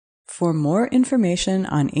For more information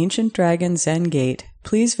on Ancient Dragon Zen Gate,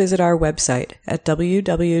 please visit our website at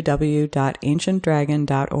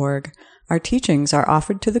www.ancientdragon.org. Our teachings are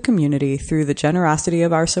offered to the community through the generosity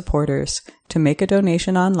of our supporters. To make a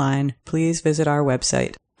donation online, please visit our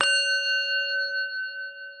website.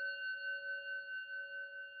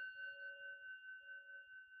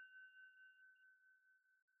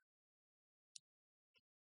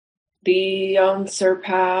 The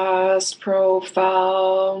unsurpassed,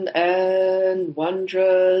 profound, and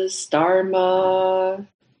wondrous Dharma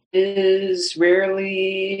is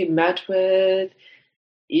rarely met with,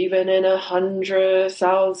 even in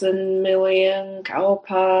 100,000 million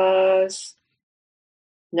kalpas.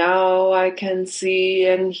 Now I can see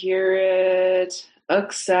and hear it,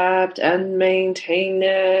 accept and maintain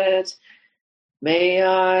it. May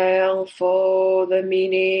I unfold the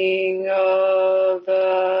meaning of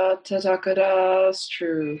the Tathagata's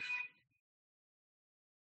truth.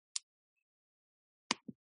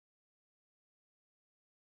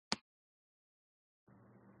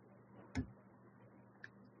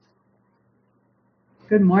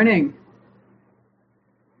 Good morning.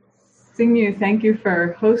 Singyu, thank you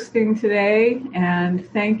for hosting today, and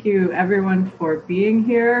thank you everyone for being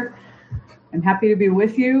here. I'm happy to be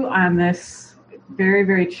with you on this very,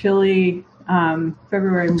 very chilly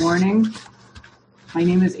February morning. My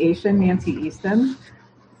name is Eishin, Nancy Easton,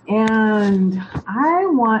 and I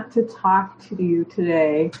want to talk to you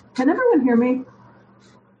today. Can everyone hear me?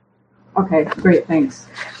 Okay, great, thanks.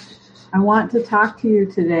 I want to talk to you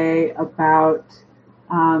today about,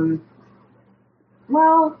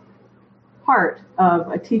 part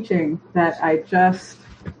of a teaching that I just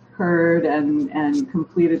heard and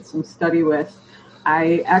completed some study with.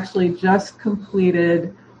 I actually just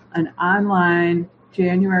completed an online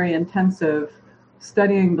January intensive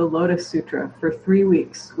studying the Lotus Sutra for 3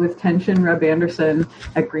 weeks with Tenshin Reb Anderson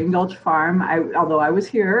at Green Gulch Farm. Although I was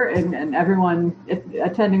here and everyone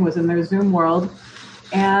attending was in their Zoom world.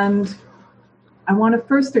 And I want to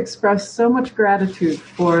first express so much gratitude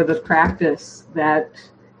for the practice that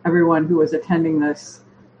everyone who was attending this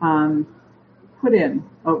put in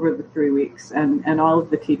over the 3 weeks and all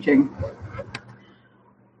of the teaching.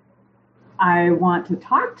 I want to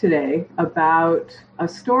talk today about a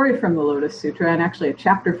story from the Lotus Sutra, and actually a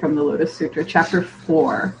chapter from the Lotus Sutra, chapter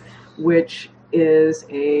 4, which is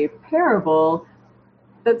a parable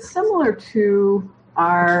that's similar to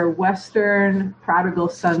our Western prodigal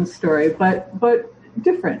son story, but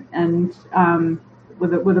different and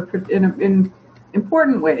in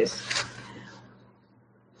important ways.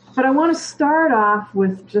 But I want to start off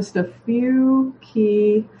with just a few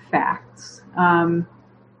key facts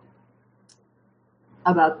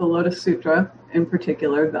about the Lotus Sutra in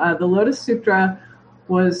particular. The Lotus Sutra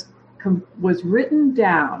was written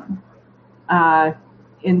down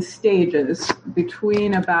in stages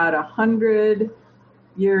between about 100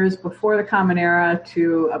 years before the Common Era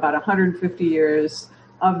to about 150 years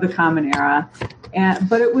of the Common Era.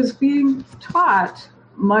 But it was being taught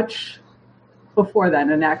much before then,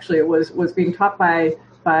 and actually it was being taught by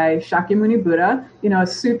Shakyamuni Buddha. A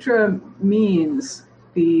sutra means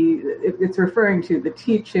it's referring to the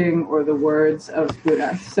teaching or the words of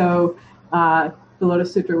Buddha. So the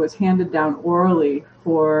Lotus Sutra was handed down orally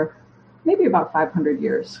for maybe about 400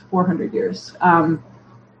 years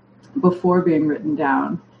before being written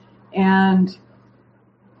down. And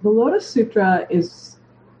the Lotus Sutra is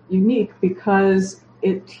unique because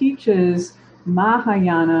it teaches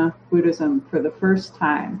Mahayana Buddhism for the first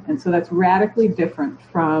time. And so that's radically different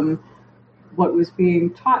from what was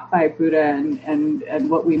being taught by Buddha and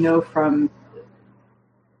what we know from,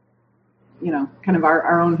 kind of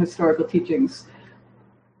our own historical teachings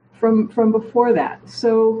from before that.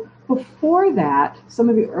 So before that, some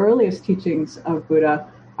of the earliest teachings of Buddha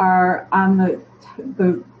are on the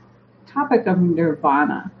topic of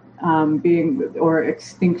nirvana, or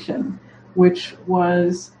extinction, which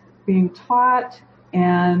was being taught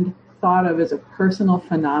and thought of as a personal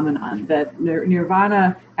phenomenon. That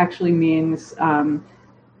nirvana actually means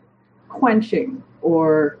quenching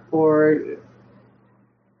or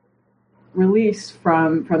release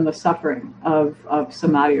from the suffering of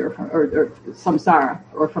samadhi or samsara,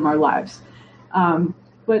 or from our lives.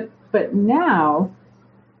 But now,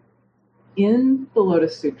 in the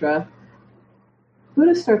Lotus Sutra,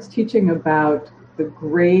 Buddha starts teaching about the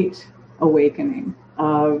great awakening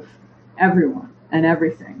of everyone and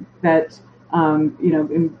everything. That,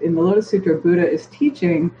 in the Lotus Sutra, Buddha is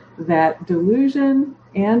teaching that delusion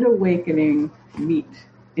and awakening meet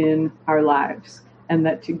in our lives, and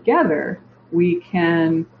that together we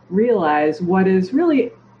can realize what is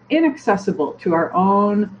really inaccessible to our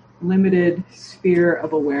own limited sphere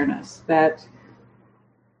of awareness, that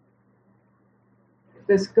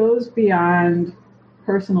this goes beyond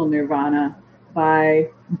personal nirvana by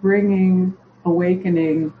bringing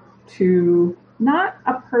awakening to not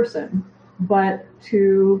a person, but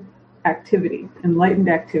to activity, enlightened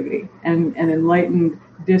activity, and enlightened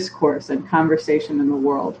discourse and conversation in the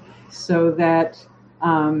world, so that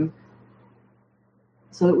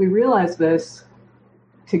we realize this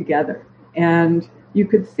together. And you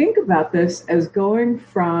could think about this as going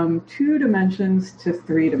from 2 dimensions to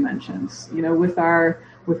 3 dimensions. You know, with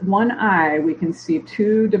one eye, we can see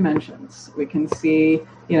 2 dimensions. We can see,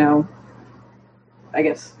 I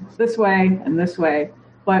guess this way and this way.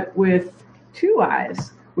 But with 2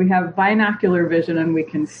 eyes, we have binocular vision and we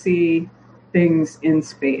can see things in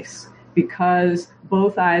space because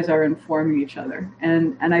both eyes are informing each other.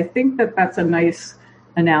 And I think that that's a nice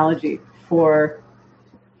analogy for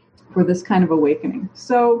this kind of awakening.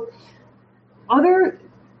 So prior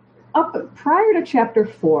to chapter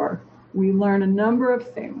 4, we learn a number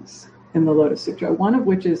of things in the Lotus Sutra, one of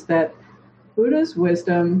which is that Buddha's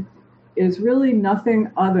wisdom is really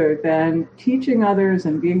nothing other than teaching others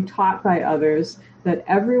and being taught by others that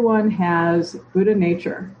everyone has Buddha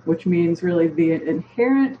nature, which means really the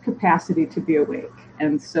inherent capacity to be awake.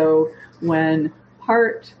 And so when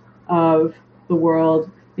part of the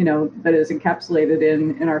world, that is encapsulated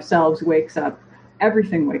in ourselves wakes up,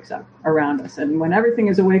 everything wakes up around us. And when everything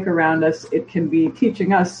is awake around us, it can be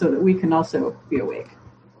teaching us so that we can also be awake.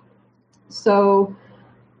 So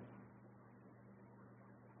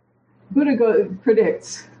Buddha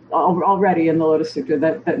predicts already in the Lotus Sutra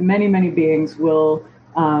that many, many beings will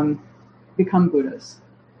become Buddhas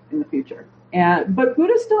in the future. But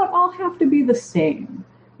Buddhas don't all have to be the same,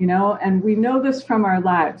 and we know this from our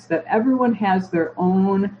lives, that everyone has their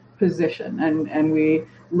own position, and we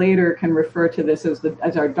later can refer to this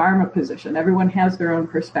as our Dharma position. Everyone has their own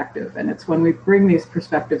perspective, and it's when we bring these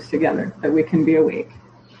perspectives together that we can be awake.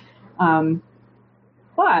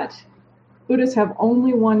 But Buddhists have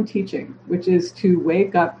only one teaching, which is to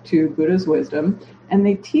wake up to Buddha's wisdom, and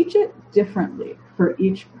they teach it differently for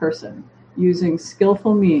each person using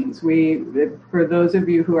skillful means. For those of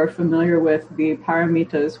you who are familiar with the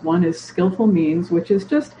paramitas, one is skillful means, which is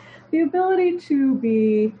just the ability to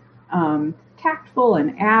be tactful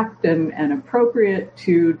and apt and appropriate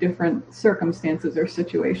to different circumstances or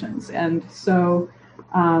situations. And so,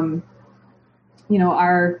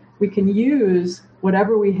 we can use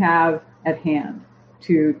whatever we have at hand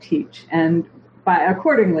to teach. And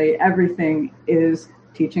accordingly, everything is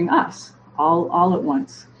teaching us all at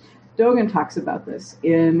once. Dogen talks about this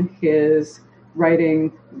in his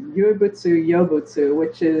writing Yuebutsu Yobutsu,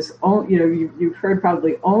 which is, you've heard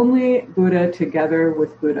probably, only Buddha together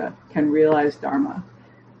with Buddha can realize Dharma.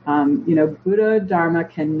 Buddha Dharma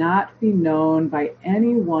cannot be known by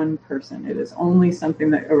any one person. It is only something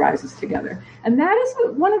that arises together. And that is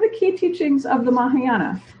one of the key teachings of the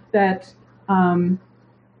Mahayana, that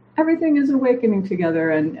everything is awakening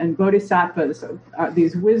together, and bodhisattvas,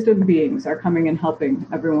 these wisdom beings, are coming and helping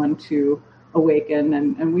everyone to awaken,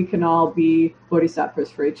 and we can all be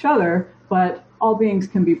bodhisattvas for each other, but all beings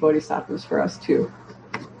can be bodhisattvas for us too.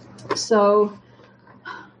 So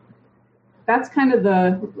that's kind of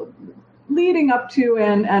the leading up to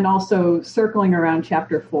and also circling around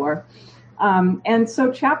chapter 4. And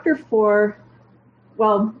so chapter 4,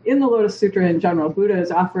 well, in the Lotus Sutra in general, Buddha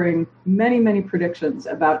is offering many, many predictions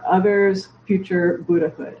about others' future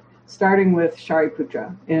Buddhahood, starting with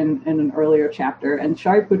Shariputra in an earlier chapter. And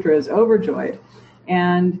Shariputra is overjoyed.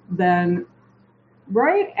 And then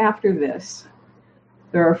right after this,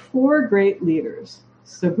 there are 4 great leaders: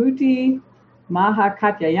 Subhuti,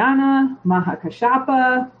 Mahakatyayana,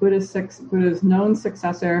 Mahakashapa, Buddha's known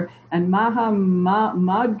successor, and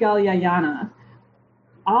Maudgalyayana,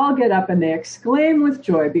 all get up and they exclaim with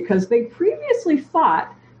joy because they previously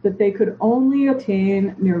thought that they could only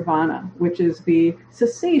attain nirvana, which is the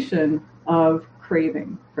cessation of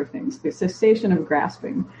craving for things, the cessation of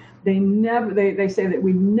grasping. They say that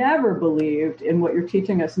we never believed in what you're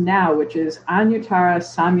teaching us now, which is Anyuttara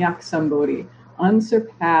Samyak Sambodhi,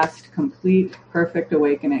 unsurpassed, complete, perfect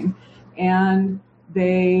awakening. And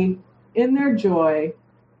they, in their joy,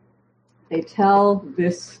 they tell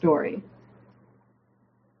this story.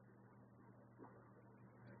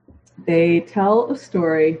 They tell a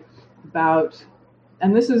story about,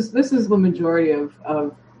 and this is the majority of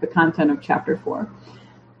the content of chapter 4.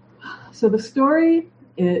 So the story,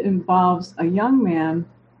 it involves a young man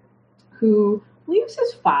who leaves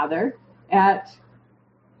his father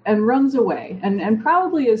and runs away, and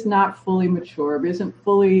probably is not fully mature, isn't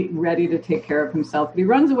fully ready to take care of himself. But he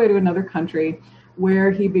runs away to another country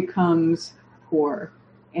where he becomes poor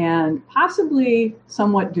and possibly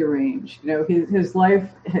somewhat deranged. His life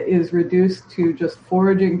is reduced to just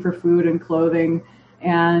foraging for food and clothing,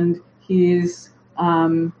 and he's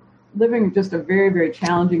living just a very, very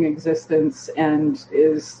challenging existence and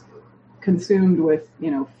is consumed with,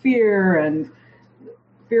 fear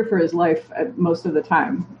for his life at most of the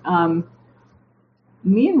time.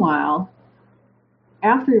 Meanwhile,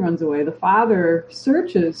 after he runs away, the father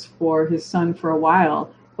searches for his son for a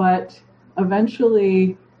while, but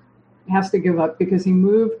eventually has to give up because he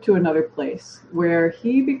moved to another place where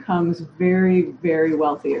he becomes very, very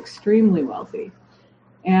wealthy, extremely wealthy,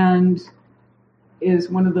 and is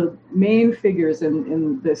one of the main figures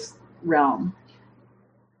in this realm.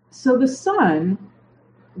 So the son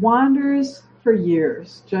wanders for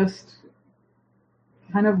years, just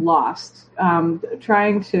kind of lost,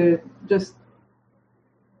 trying to just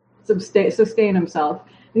sustain himself.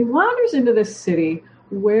 And he wanders into this city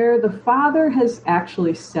where the father has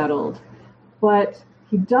actually settled, but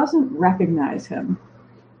he doesn't recognize him.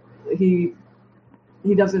 He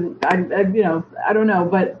doesn't, I don't know,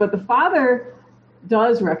 but the father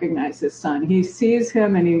does recognize his son. He sees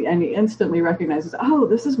him and he instantly recognizes, oh,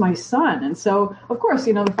 this is my son. And so, of course,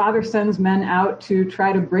 the father sends men out to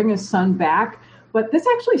try to bring his son back, but this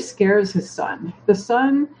actually scares his son. The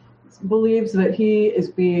son believes that he is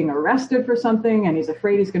being arrested for something and he's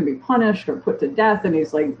afraid he's going to be punished or put to death. And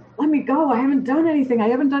he's like, let me go. I haven't done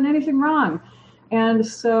anything wrong. And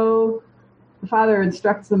so the father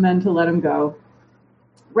instructs the men to let him go,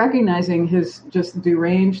 recognizing his just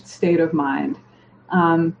deranged state of mind.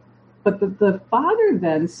 But the father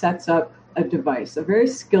then sets up a device, a very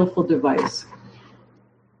skillful device.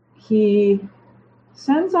 He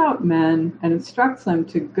sends out men and instructs them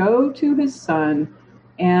to go to his son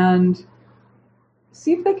and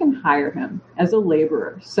see if they can hire him as a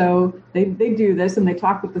laborer. So they do this and they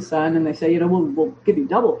talk with the son and they say, we'll give you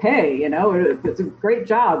double pay. It's a great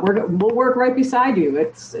job. We'll work right beside you.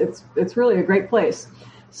 It's really a great place.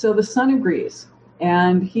 So the son agrees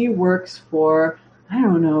and he works for,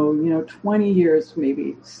 20 years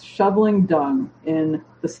maybe, shoveling dung in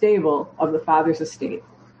the stable of the father's estate.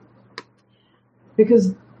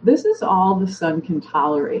 Because this is all the son can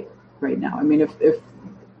tolerate right now. I mean, if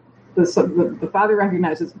the father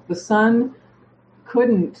recognizes the son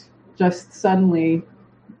couldn't just suddenly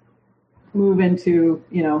move into,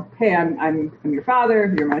 hey, I'm your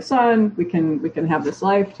father, you're my son, we can have this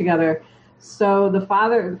life together. So the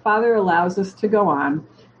father allows us to go on.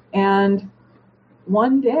 And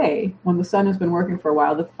one day, when the son has been working for a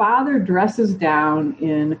while, the father dresses down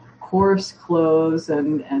in coarse clothes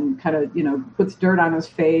and kind of, puts dirt on his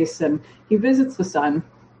face, and he visits the son.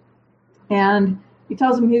 And he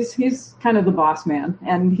tells him he's kind of the boss man,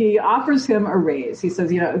 and he offers him a raise. He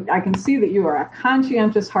says, I can see that you are a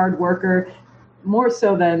conscientious hard worker, more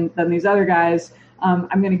so than these other guys.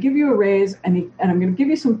 I'm going to give you a raise, and I'm going to give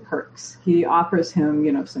you some perks. He offers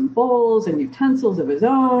him, some bowls and utensils of his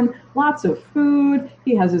own, lots of food.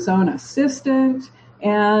 He has his own assistant,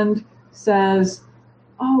 and says,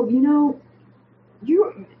 oh,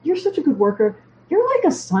 you're such a good worker. You're like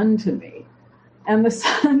a son to me. And the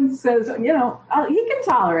son says, he can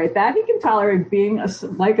tolerate that. He can tolerate being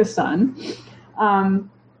like a son.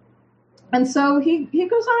 And so he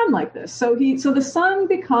goes on like this. So the son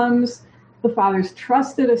becomes the father's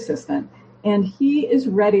trusted assistant, and he is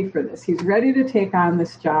ready for this. He's ready to take on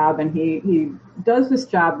this job, and he does this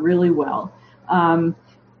job really well.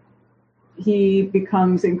 He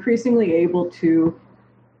becomes increasingly able to,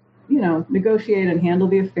 negotiate and handle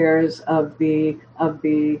the affairs of the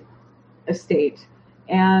estate.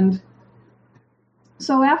 And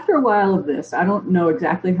so after a while of this, I don't know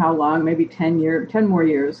exactly how long, maybe 10 more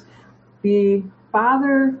years, the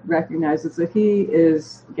father recognizes that he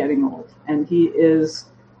is getting old and he is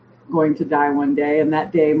going to die one day, and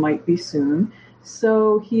that day might be soon.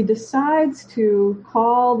 So he decides to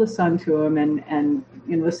call the son to him, and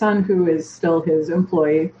the son who is still his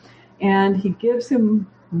employee, and he gives him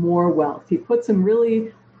more wealth. He puts him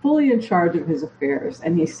really fully in charge of his affairs,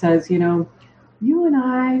 and he says, you and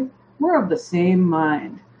I, we're of the same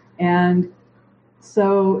mind. And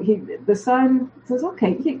so the son says,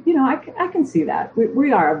 okay, I can see that.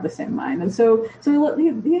 We are of the same mind. And so he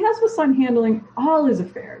has the son handling all his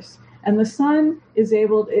affairs, and the son is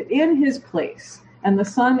able, in his place, and the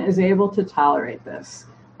son is able to tolerate this.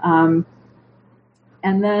 And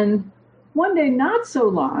then one day, not so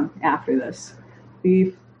long after this,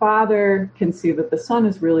 the father can see that the son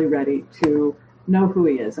is really ready to know who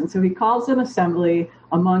he is. And so he calls an assembly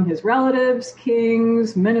among his relatives,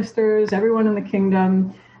 kings, ministers, everyone in the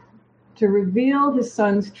kingdom, to reveal his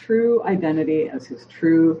son's true identity as his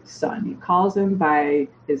true son. He calls him by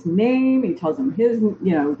his name. He tells him his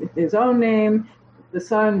own name. The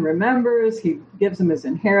son remembers. He gives him his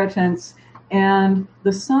inheritance. And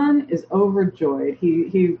the son is overjoyed.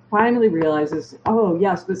 He finally realizes, oh,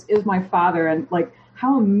 yes, this is my father. And like,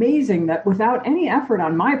 how amazing that without any effort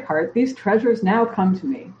on my part, these treasures now come to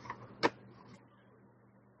me.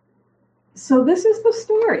 So this is the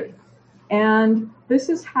story. And this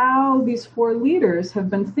is how these four leaders have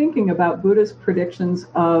been thinking about Buddha's predictions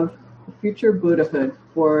of future Buddhahood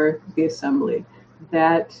for the assembly,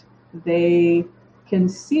 that they can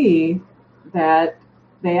see that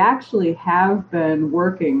they actually have been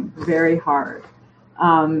working very hard.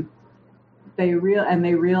 They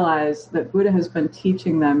realize that Buddha has been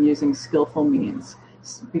teaching them using skillful means.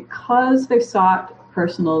 Because they sought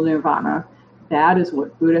personal nirvana, that is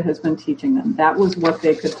what Buddha has been teaching them. That was what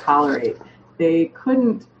they could tolerate. They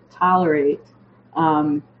couldn't tolerate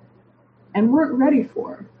and weren't ready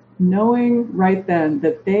for, knowing right then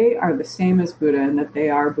that they are the same as Buddha and that they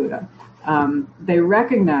are Buddha. They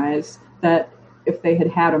recognize that if they had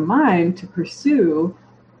had a mind to pursue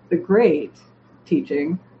the great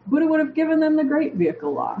teaching, Buddha would have given them the great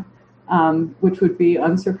vehicle law, which would be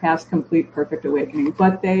unsurpassed, complete, perfect awakening.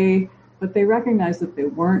 But they recognized that they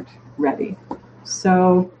weren't ready.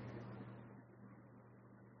 So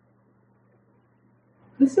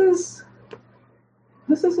this is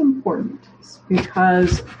important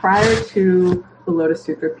because prior to the Lotus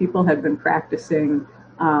Sutra, people had been practicing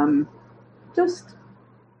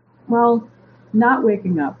not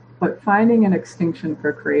waking up, but finding an extinction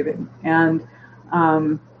for craving. And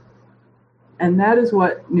that is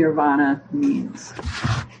what nirvana means.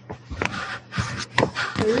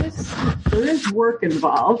 There is work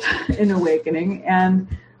involved in awakening, and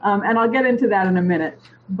I'll get into that in a minute.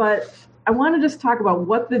 But I want to just talk about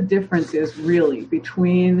what the difference is really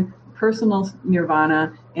between personal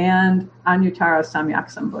nirvana and anuttara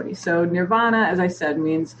samyak sambodhi. So nirvana, as I said,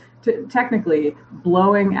 means technically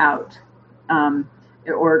blowing out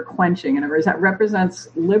or quenching. In other words, that represents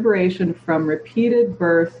liberation from repeated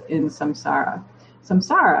birth in samsara.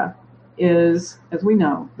 Samsara is, as we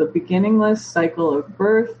know, the beginningless cycle of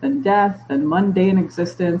birth and death and mundane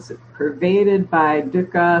existence pervaded by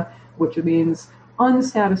dukkha, which means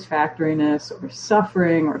unsatisfactoriness or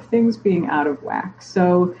suffering or things being out of whack.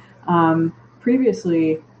 So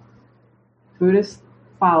previously, Buddhist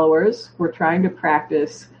followers were trying to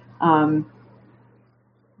practice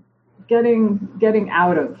getting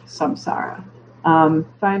out of samsara,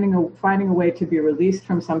 finding a way to be released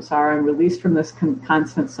from samsara and released from this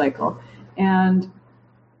constant cycle. And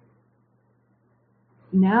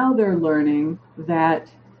now they're learning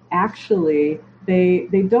that actually they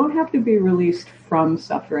don't have to be released from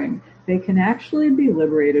suffering. They can actually be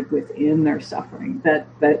liberated within their suffering. That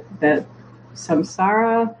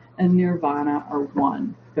samsara and nirvana are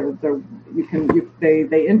one. They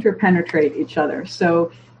interpenetrate each other.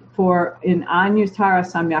 So in anuttara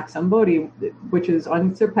samyak sambodhi, which is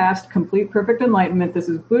unsurpassed, complete, perfect enlightenment, this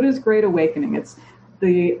is Buddha's great awakening. It's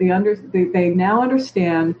they now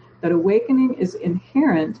understand that awakening is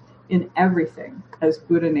inherent in everything as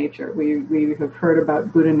Buddha nature. We have heard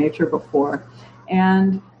about Buddha nature before,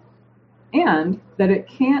 and that it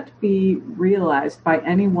can't be realized by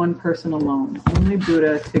any one person alone, only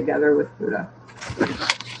Buddha together with Buddha.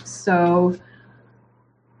 So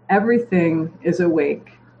everything is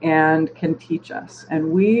awake and can teach us. And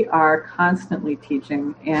we are constantly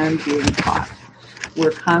teaching and being taught.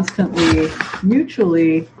 We're constantly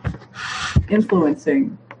mutually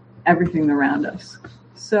influencing everything around us.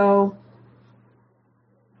 So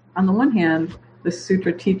on the one hand, the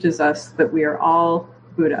sutra teaches us that we are all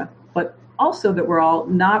Buddha, but also that we're all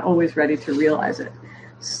not always ready to realize it.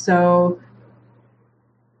 So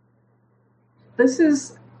this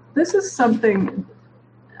is something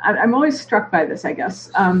I'm always struck by this, I guess.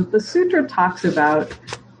 The sutra talks about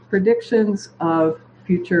predictions of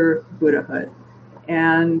future Buddhahood.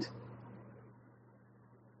 And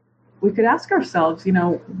we could ask ourselves,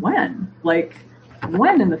 when? Like,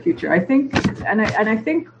 when in the future? I think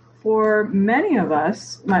for many of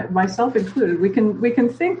us, myself included, we can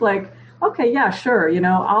think like, okay, yeah, sure,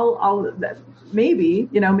 I'll maybe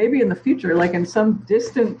in the future, like in some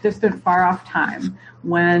distant, far off time,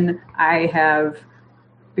 when I have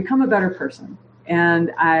become a better person and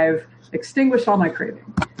I've extinguished all my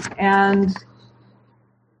craving. And,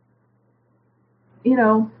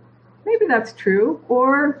 maybe that's true,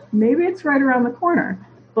 or maybe it's right around the corner.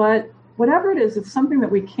 But whatever it is, it's something that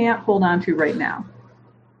we can't hold on to right now.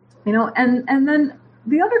 And then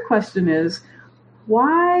the other question is,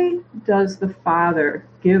 why does the Father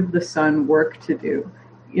give the Son work to do?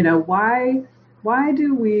 Why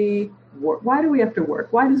do we have to work?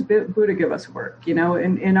 Why does Buddha give us work? In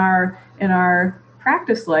our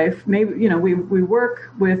practice life, maybe we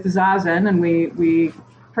work with Zazen and we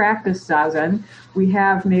practice Zazen. We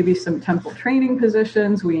have maybe some temple training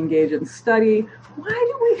positions. We engage in study. Why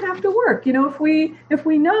do we have to work? If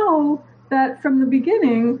we know that from the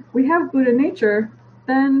beginning we have Buddha nature,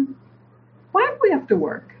 then why do we have to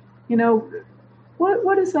work?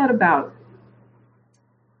 What is that about?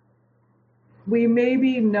 You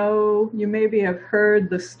maybe have heard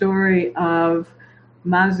the story of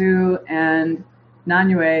Mazu and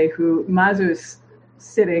Nanyue, who Mazu is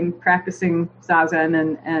sitting, practicing Zazen,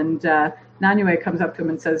 and Nanyue comes up to him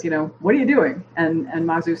and says, what are you doing? And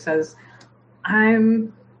Mazu says,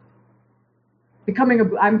 I'm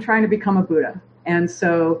trying to become a Buddha. And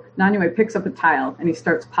so Nanyue picks up a tile and he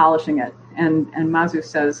starts polishing it. And Mazu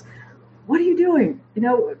says, what are you doing?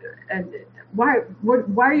 And why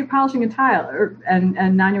are you polishing a tile? And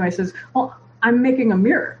Nanyue says, well, I'm making a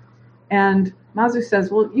mirror. And Mazu says,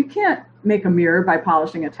 well, you can't make a mirror by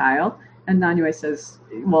polishing a tile. And Nanyue says,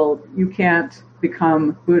 well, you can't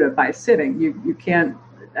become Buddha by sitting. You can't.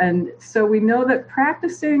 And so we know that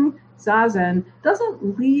practicing Zazen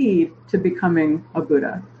doesn't lead to becoming a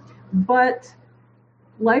Buddha. But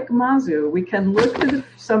like Mazu, we can look to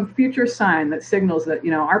some future sign that signals that,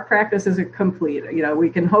 our practice isn't complete. We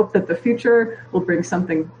can hope that the future will bring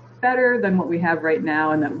something better than what we have right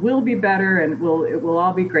now, and that will be better, and it will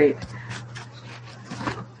all be great.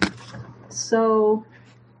 So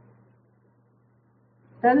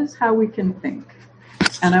that is how we can think.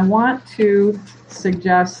 And I want to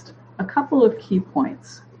suggest a couple of key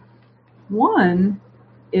points. One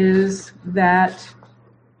is that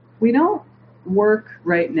we don't work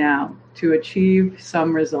right now to achieve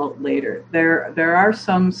some result later. There are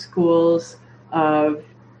some schools of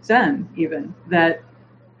Zen even that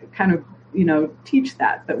kind of teach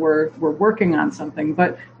that we're working on something,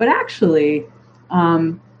 but actually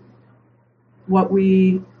what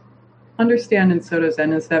we understand in Soto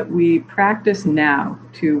Zen is that we practice now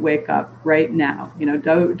to wake up right now.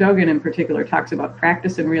 Dogen in particular talks about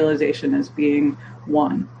practice and realization as being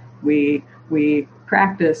one. We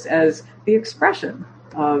practice as the expression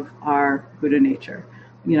of our Buddha nature.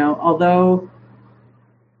 Although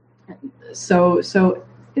so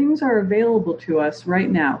things are available to us right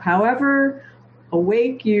now. However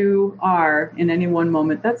awake you are in any one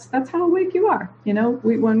moment, that's how awake you are.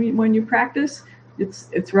 When you practice,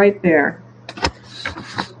 it's right there.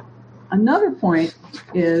 Another point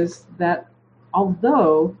is that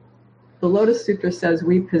although the Lotus Sutra says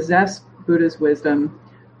we possess Buddha's wisdom,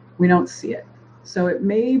 we don't see it. So it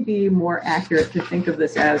may be more accurate to think of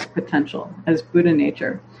this as potential, as Buddha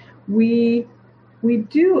nature. We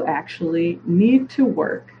do actually need to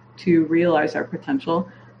work to realize our potential,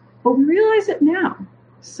 but we realize it now.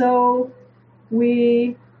 So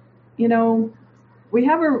we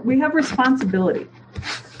have responsibility.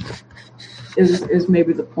 Is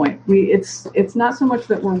maybe the point. It's not so much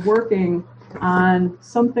that we're working on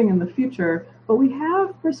something in the future, but we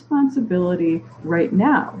have responsibility right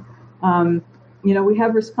now. We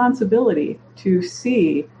have responsibility to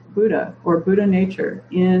see Buddha or Buddha nature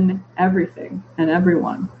in everything and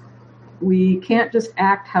everyone. We can't just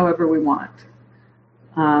act however we want.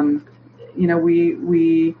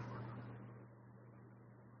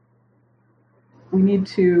 We need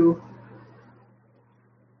to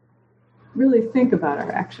really think about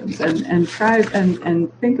our actions and try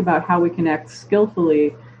and think about how we can act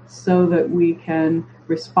skillfully so that we can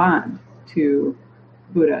respond to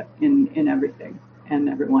Buddha in everything and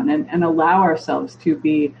everyone, and allow ourselves to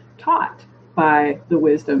be taught by the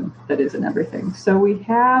wisdom that is in everything. So we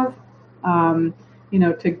have,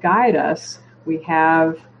 to guide us, we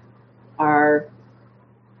have our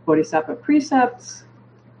Bodhisattva precepts,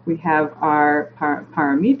 we have our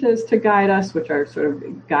paramitas to guide us, which are sort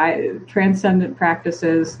of transcendent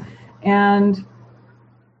practices, and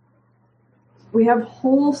we have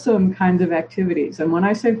wholesome kinds of activities. And when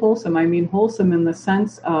I say wholesome, I mean wholesome in the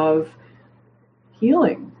sense of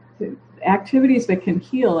healing, activities that can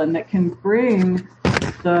heal and that can bring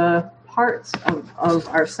the parts of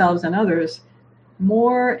ourselves and others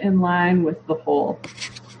more in line with the whole.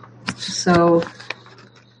 So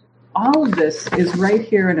all of this is right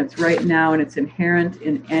here and it's right now and it's inherent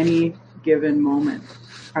in any given moment.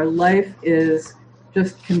 Our life is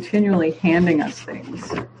just continually handing us things.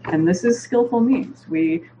 And this is skillful means.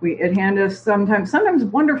 It hands us sometimes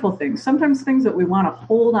wonderful things, sometimes things that we want to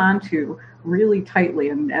hold on to really tightly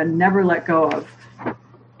and never let go of.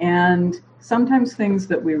 And sometimes things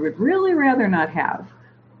that we would really rather not have.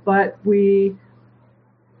 But in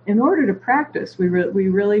order to practice, we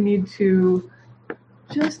really need to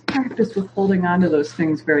just practice with holding on to those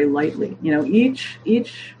things very lightly.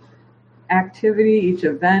 Each activity, each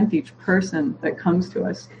event, each person that comes to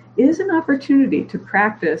us is an opportunity to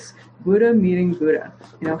practice Buddha meeting Buddha.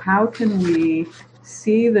 How can we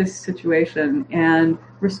see this situation and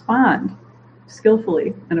respond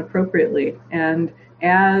skillfully and appropriately, and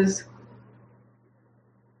as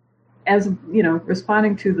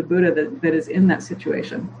responding to the Buddha that is in that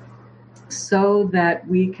situation, so that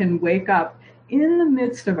we can wake up in the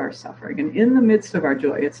midst of our suffering and in the midst of our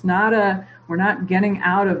joy. It's not we're not getting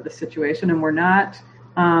out of the situation, and we're not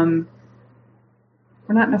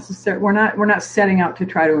setting out to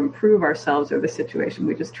try to improve ourselves or the situation.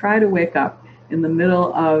 We just try to wake up in the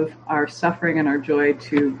middle of our suffering and our joy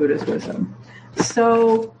to Buddha's wisdom.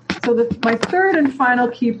 So my third and final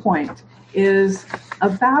key point is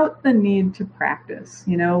about the need to practice.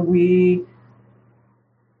 We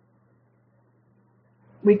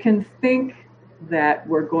can think that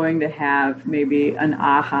we're going to have maybe an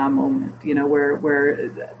aha moment,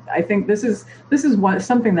 where I think this is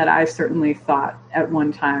something that I certainly thought at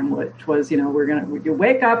one time, which was, you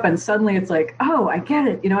wake up and suddenly it's like, oh, I get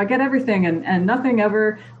it, I get everything, and nothing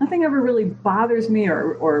ever really bothers me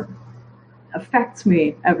or affects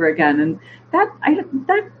me ever again. And that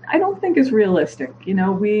I don't think is realistic.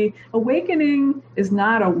 Awakening is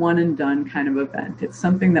not a one and done kind of event. It's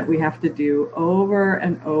something that we have to do over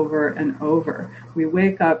and over and over. We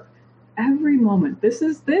wake up every moment. This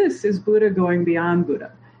is Buddha going beyond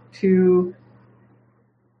Buddha to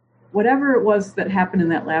whatever it was that happened in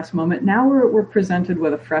that last moment. Now we're presented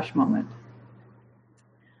with a fresh moment.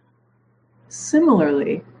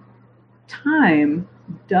 Similarly, time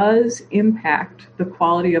does impact the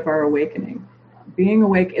quality of our awakening. Being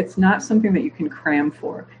awake, it's not something that you can cram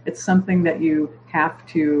for. It's something that you have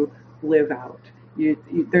to live out.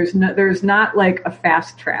 There's not like a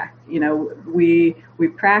fast track. We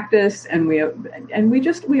practice and we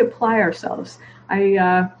apply ourselves.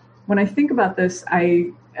 When I think about this,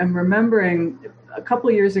 I am remembering a couple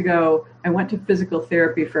of years ago, I went to physical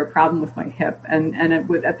therapy for a problem with my hip, and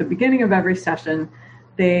at the beginning of every session,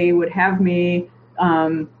 they would have me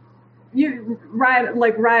ride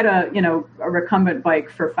a recumbent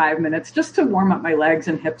bike for 5 minutes just to warm up my legs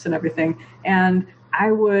and hips and everything. And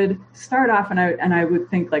I would start off and I would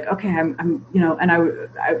think like, okay, I'm and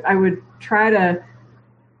I would try to,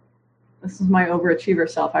 this is my overachiever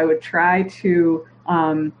self, I would try to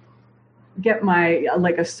get my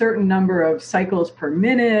like a certain number of cycles per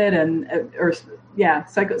minute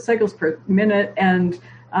cycles per minute, and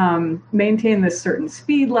maintain this certain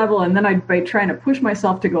speed level. And then I'd be trying to push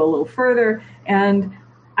myself to go a little further, and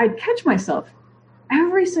I'd catch myself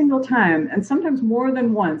every single time, and sometimes more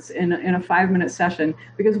than once in a 5-minute session,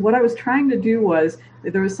 because what I was trying to do was,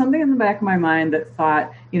 there was something in the back of my mind that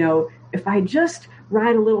thought, if I just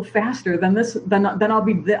ride a little faster, then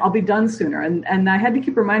I'll be done sooner. And I had to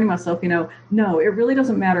keep reminding myself, no, it really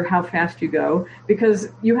doesn't matter how fast you go, because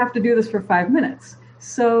you have to do this for 5 minutes.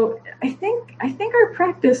 So I think our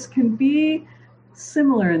practice can be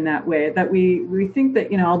similar in that way, that we think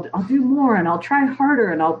that, I'll do more and I'll try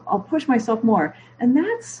harder and I'll push myself more. And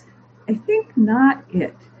that's, I think, not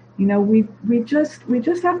it. We just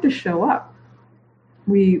have to show up.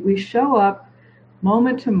 We show up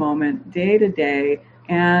moment to moment, day to day,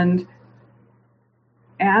 and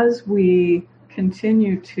as we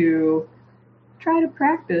continue to try to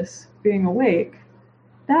practice being awake,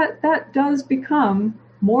 that does become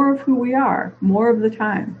more of who we are, more of the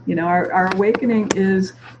time. Our awakening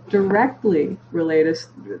is directly related,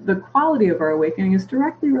 the quality of our awakening is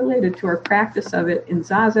directly related to our practice of it in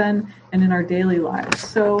Zazen and in our daily lives.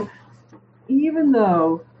 So even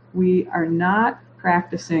though we are not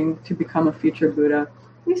practicing to become a future Buddha,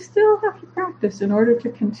 we still have to practice in order to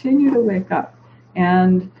continue to wake up.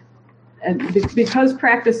 And because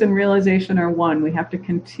practice and realization are one, we have to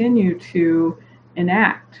continue to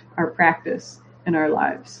enact our practice in our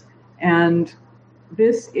lives. And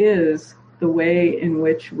this is the way in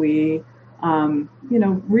which we,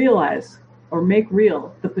 realize or make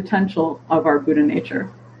real the potential of our Buddha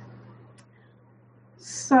nature.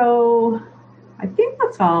 So I think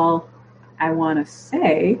that's all I want to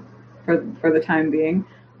say for the time being.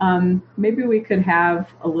 Maybe we could have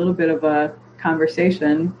a little bit of a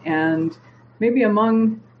conversation, and maybe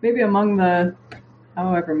among the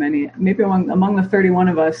however many, maybe among the 31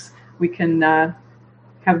 of us, we can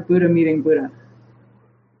have Buddha meeting Buddha.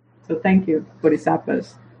 So thank you,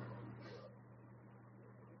 Bodhisattvas.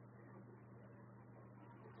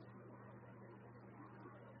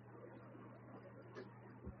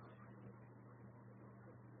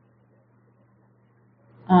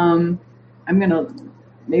 I'm going to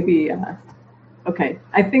maybe, okay.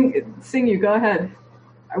 I think, Sing, you go ahead.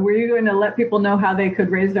 Were you going to let people know how they could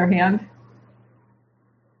raise their hand?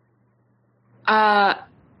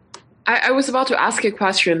 I was about to ask a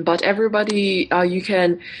question, but everybody, you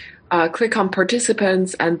can click on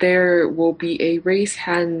participants and there will be a raise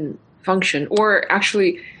hand function. Or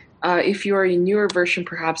actually, if you're in newer version,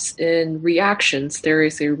 perhaps in reactions, there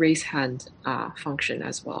is a raise hand function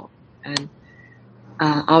as well. And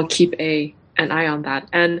I'll keep an eye on that.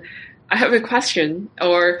 And I have a question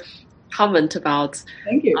or comment about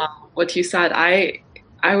Thank you. What you said. I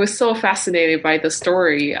was so fascinated by the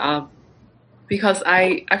story because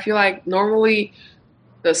I feel like normally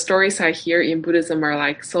the stories I hear in Buddhism are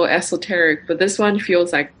like so esoteric, but this one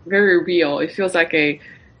feels like very real. It feels like it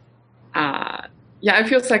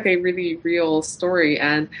feels like a really real story.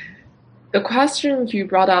 And the question you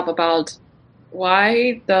brought up about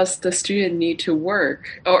why does the student need to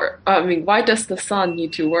work, or why does the son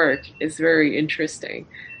need to work, is very interesting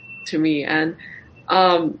to me. And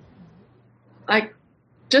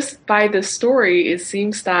just by the story, it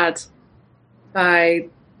seems that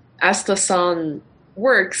as the son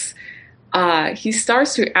works, he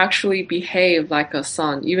starts to actually behave like a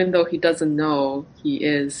son, even though he doesn't know he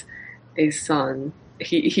is a son.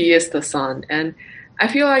 He is the son. And I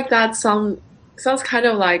feel like that sounds kind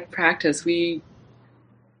of like practice. We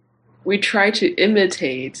try to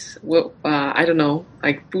imitate what I don't know,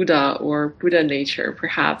 like Buddha or Buddha nature,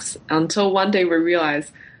 perhaps, until one day we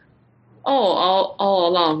realize, all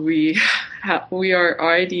along we are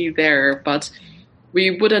already there, but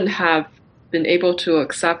we wouldn't have been able to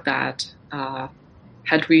accept that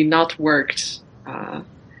had we not worked.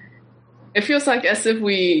 It feels like as if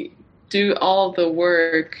we do all the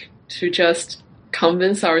work to just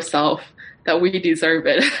convince ourselves that we deserve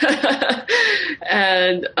it.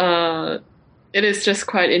 And it is just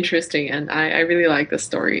quite interesting, and I really like the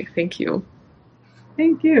story. Thank you.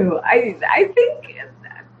 Thank you. I think,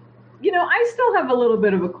 I still have a little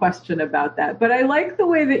bit of a question about that, but I like the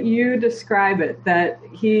way that you describe it, that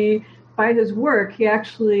he, by his work, he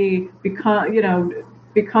actually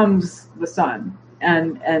becomes the son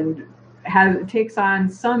and takes on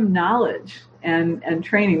some knowledge and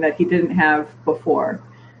training that he didn't have before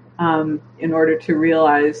in order to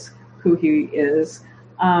realize who he is.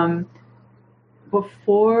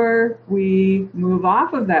 Before we move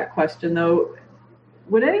off of that question, though,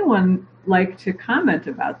 would anyone like to comment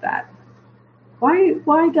about that?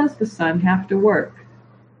 Why does the son have to work?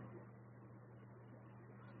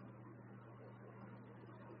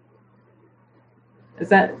 Is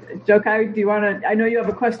that, Jokai, do you want to, I know you have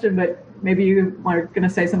a question, but maybe you are going to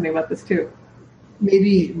say something about this too.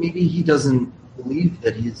 Maybe he doesn't believe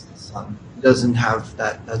that he's the son. He doesn't have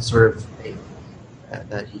that sort of faith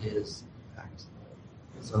that he is, in fact,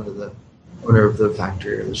 the son of the owner of the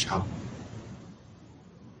factory or the shop.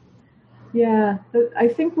 Yeah, I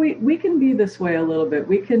think we can be this way a little bit.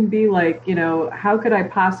 We can be like, how could I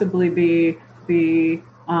possibly be the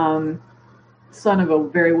son of a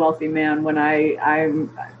very wealthy man when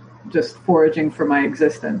I'm just foraging for my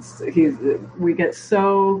existence? We get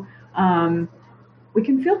so, we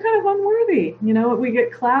can feel kind of unworthy. We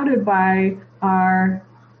get clouded by our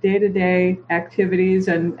day-to-day activities,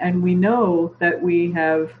 and we know that we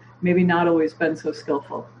have maybe not always been so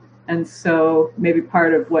skillful. And so maybe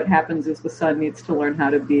part of what happens is the son needs to learn how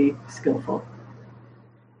to be skillful.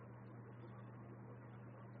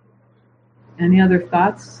 Any other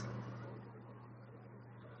thoughts?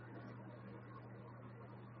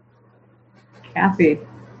 Kathy.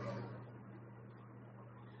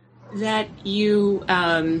 That you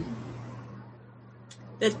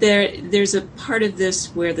that there's a part of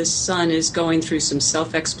this where the son is going through some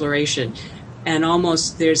self-exploration, and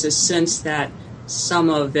almost there's a sense that some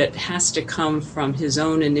of it has to come from his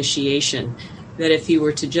own initiation, that if he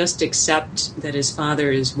were to just accept that his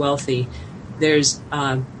father is wealthy, there's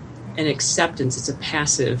an acceptance. It's a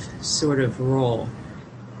passive sort of role,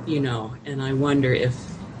 and I wonder if,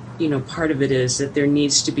 part of it is that there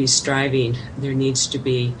needs to be striving, there needs to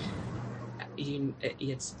be,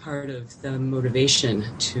 it's part of the motivation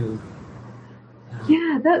to...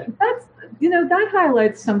 Yeah, that's, that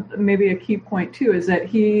highlights maybe a key point too, is that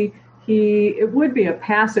it would be a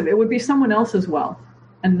passive, it would be someone else's wealth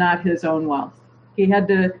and not his own wealth. He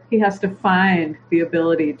has to find the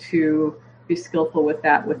ability to be skillful with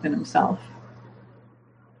that within himself.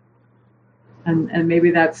 And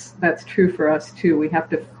maybe that's true for us too. We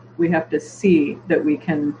have to see that we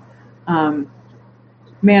can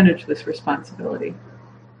manage this responsibility.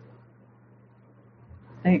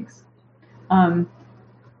 Thanks.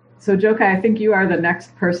 So Jokai, I think you are the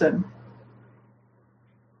next person.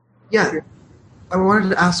 Yeah, I wanted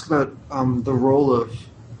to ask about the role of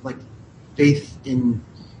like faith in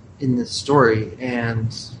this story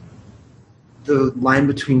and the line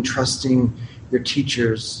between trusting your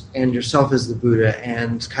teachers and yourself as the Buddha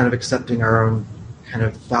and kind of accepting our own kind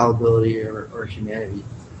of fallibility or humanity.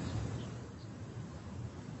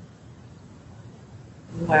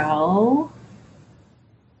 Well,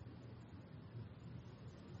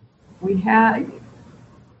 we had.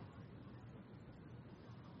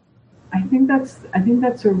 I think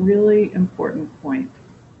that's a really important point,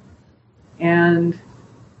 and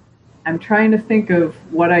I'm trying to think of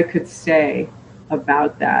what I could say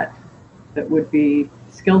about that would be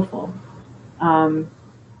skillful.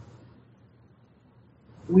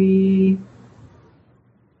 We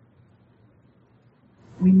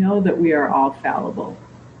know that we are all fallible,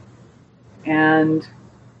 and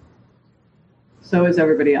so is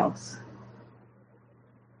everybody else.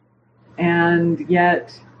 And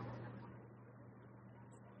yet,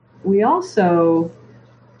 we also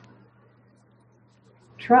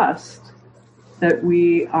trust that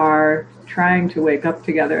we are trying to wake up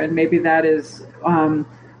together, and maybe that is one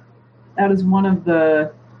of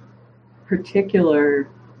the particular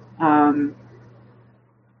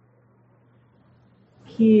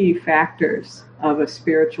key factors of a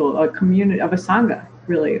community, of a sangha,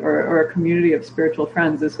 really, or a community of spiritual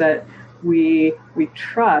friends, is that we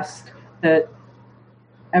trust that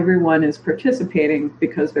everyone is participating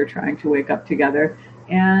because they're trying to wake up together,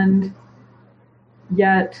 and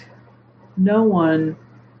yet no one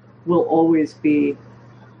will always be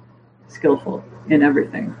skillful in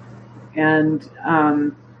everything. And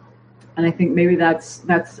I think maybe that's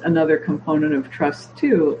another component of trust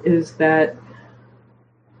too, is that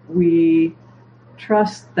we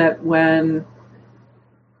trust that when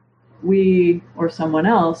we or someone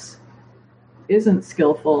else isn't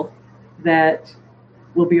skillful, that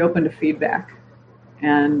we'll be open to feedback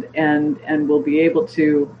and we'll be able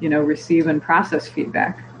to, receive and process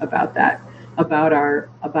feedback about that, about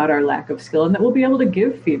our lack of skill, and that we'll be able to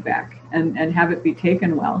give feedback and have it be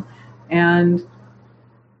taken well. And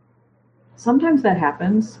sometimes that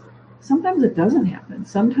happens. Sometimes it doesn't happen.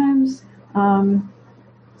 Sometimes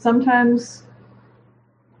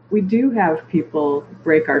we do have people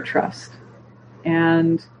break our trust,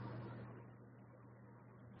 and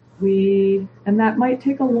that might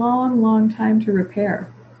take a long, long time to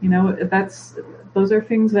repair. Those are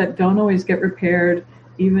things that don't always get repaired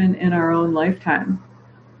even in our own lifetime.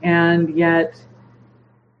 And yet,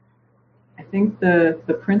 I think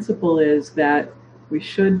the principle is that we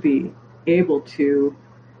should be able to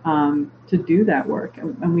do that work,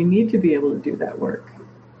 and we need to be able to do that work.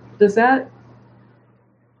 Does that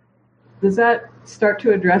start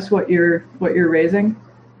to address what you're raising?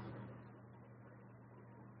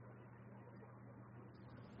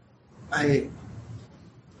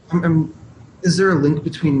 Is there a link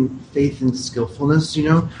between faith and skillfulness?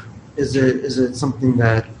 Is it something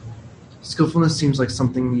that skillfulness seems like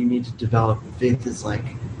something you need to develop? Faith is like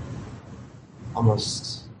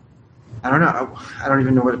almost, I don't know. I don't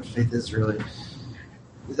even know what faith is really.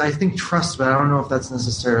 I think trust, but I don't know if that's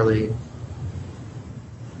necessarily,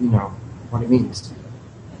 what it means.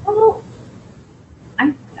 Well,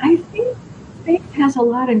 I think faith has a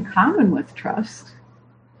lot in common with trust.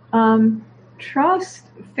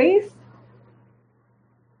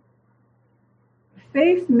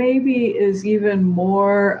 Faith maybe is even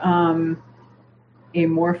more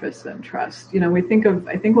amorphous than trust. I think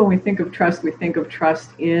when we think of trust, we think of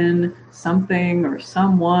trust in something or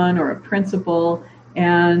someone or a principle,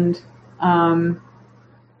 and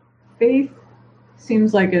faith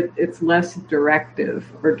seems like it's less directive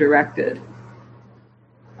or directed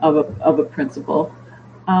of a principle.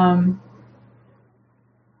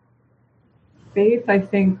 Faith, I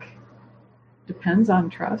think, depends on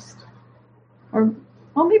trust, or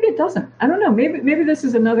maybe it doesn't. I don't know. Maybe this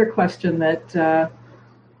is another question that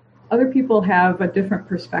other people have a different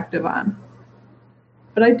perspective on.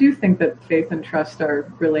 But I do think that faith and trust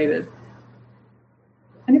are related.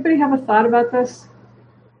 Anybody have a thought about this?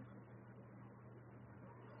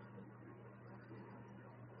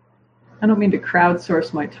 I don't mean to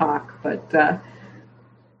crowdsource my talk, but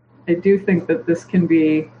I do think that this can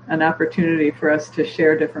be an opportunity for us to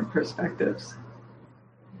share different perspectives.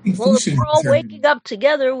 Well, if we're all waking up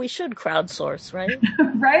together, we should crowdsource, right?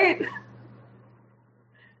 Right?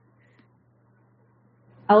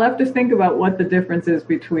 I'll have to think about what the difference is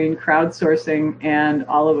between crowdsourcing and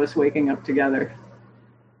all of us waking up together.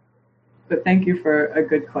 But thank you for a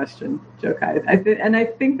good question, Jokai. I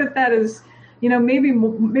think that is, maybe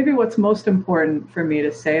what's most important for me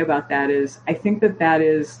to say about that is I think that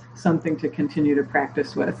is something to continue to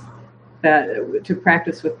practice with. to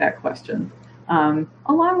practice with that question,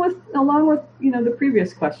 along with the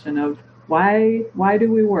previous question of why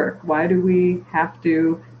do we work? Why do we have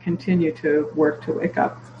to continue to work to wake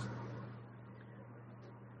up?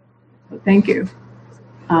 So thank you.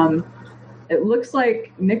 It looks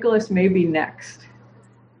like Nicholas may be next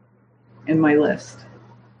in my list.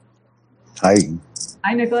 Hi,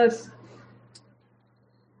 Nicholas.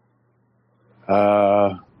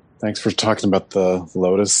 Thanks for talking about the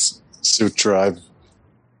Lotus Sutra. I've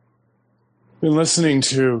been listening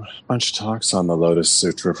to a bunch of talks on the Lotus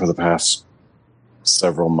Sutra for the past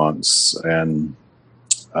several months, and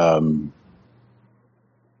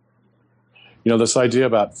this idea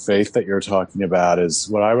about faith that you're talking about is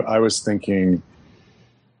what I was thinking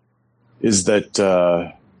is that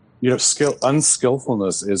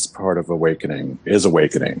unskillfulness is part of awakening.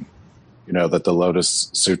 That the Lotus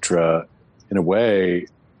Sutra, in a way,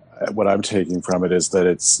 what I'm taking from it is that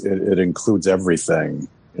it includes everything.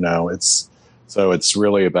 It's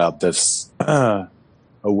really about this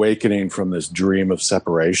awakening from this dream of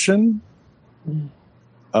separation,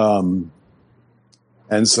 and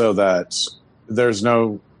so that there's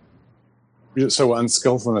no. So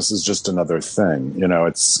unskillfulness is just another thing.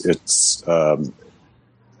 It's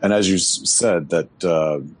and as you said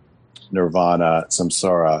that nirvana,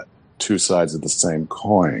 samsara, two sides of the same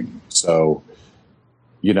coin. So,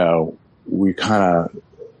 we kind of,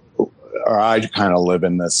 or I kind of live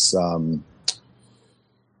in this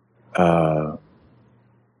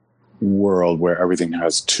world where everything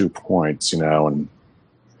has 2 points, and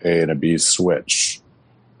A and a B switch,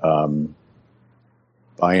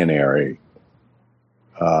 binary.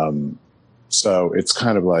 So it's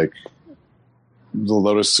kind of like the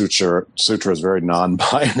Lotus Sutra is very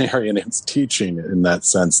non-binary in its teaching, in that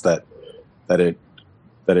sense that it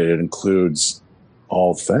includes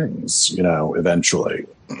all things, eventually,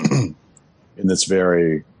 in this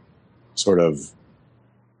very sort of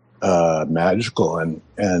magical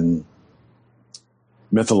and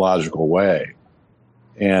mythological way.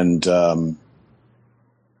 And I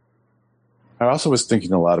also was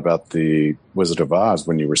thinking a lot about the Wizard of Oz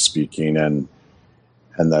when you were speaking, and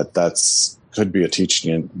that's could be a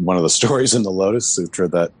teaching in one of the stories in the Lotus Sutra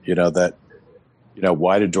that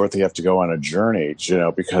why did Dorothy have to go on a journey?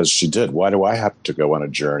 Because she did. Why do I have to go on a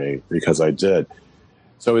journey? Because I did.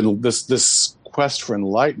 So this quest for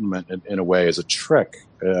enlightenment, in a way, is a trick.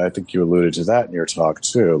 I think you alluded to that in your talk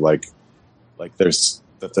too. Like there's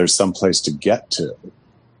some place to get to.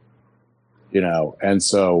 And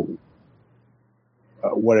so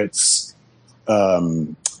what it's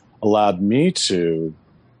allowed me to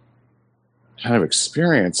kind of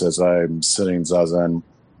experience as I'm sitting zazen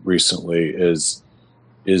recently is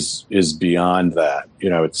beyond that.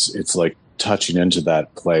 It's like touching into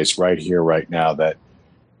that place right here, right now, that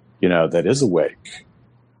that is awake,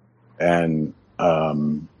 and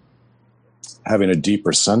having a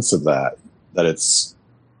deeper sense of that it's,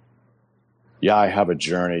 I have a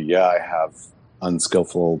journey. I have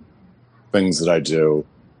unskillful things that I do.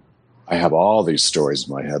 I have all these stories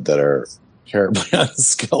in my head that are terribly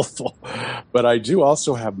unskillful, but I do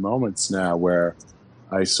also have moments now where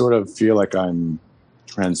I sort of feel like I'm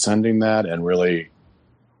transcending that and really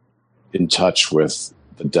in touch with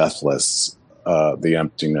the deathless, the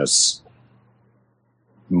emptiness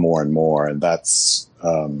more and more. And that's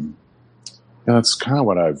kind of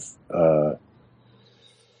what I've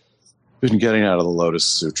been getting out of the Lotus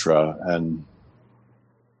Sutra. And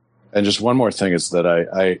just one more thing is that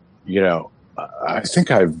I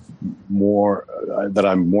think I'm more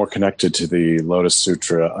connected to the Lotus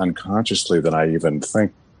Sutra unconsciously than I even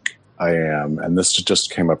think I am. And this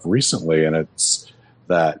just came up recently, and it's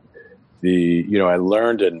that I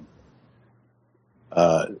learned in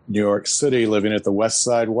New York City, living at the West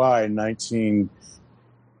Side Y in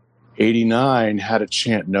 1989, how to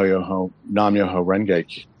chant Nam Myoho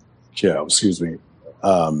Renge Kyo,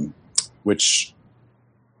 which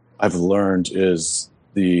I've learned is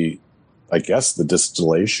the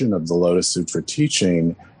distillation of the Lotus Sutra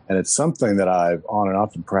teaching, and it's something that I've on and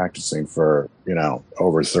off been practicing for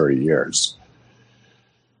over 30 years.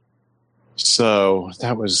 So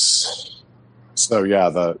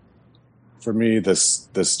for me this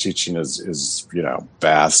teaching is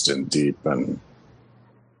vast and deep, and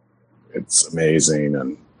it's amazing,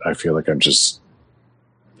 and I feel like I'm just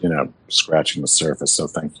scratching the surface. So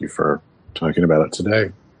thank you for talking about it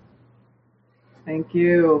today. Thank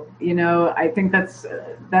you. I think that's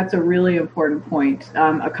a really important point.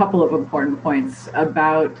 A couple of important points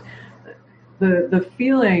about the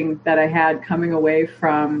feeling that I had coming away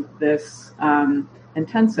from this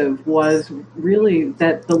intensive was really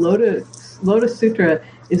that the Lotus Lotus Sutra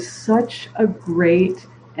is such a great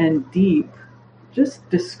and deep just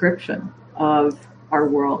description of our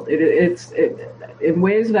world. It's in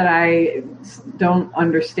ways that I don't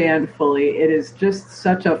understand fully. It is just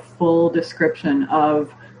such a full description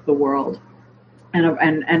of the world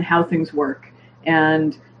and how things work.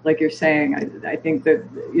 And like you're saying, I think that,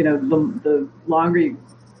 you know, the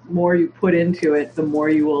more you put into it, the more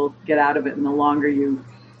you will get out of it, and the longer you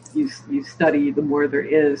study, the more there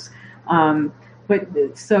is. But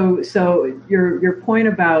so your point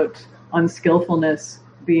about unskillfulness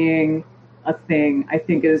being a thing, I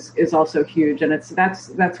think is also huge, and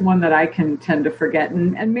that's one that I can tend to forget,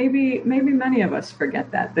 and maybe many of us forget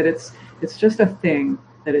that it's just a thing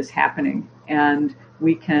that is happening, and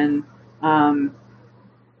we can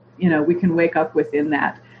we can wake up within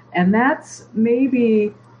that, and that's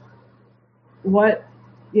maybe what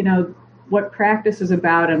practice is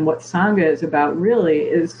about, and what Sangha is about really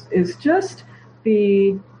is just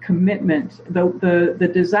the commitment,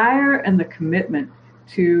 the desire and the commitment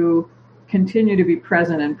to continue to be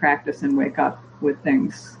present and practice and wake up with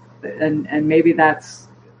things. And maybe that's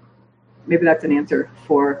an answer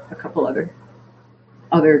for a couple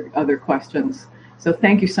other questions. So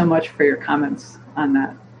thank you so much for your comments on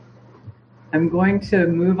that. I'm going to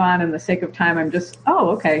move on in the sake of time.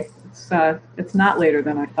 Okay. It's not later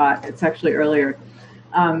than I thought. It's actually earlier.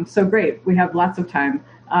 So great. We have lots of time.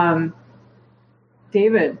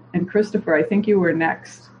 David and Christopher, I think you were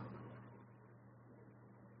next.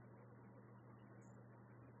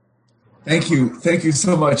 Thank you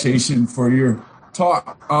so much, Eishin, for your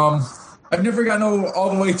talk. I've never gotten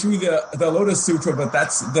all the way through the Lotus Sutra, but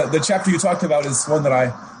that's the chapter you talked about is one that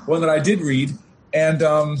I did read. And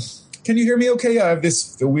can you hear me okay? I have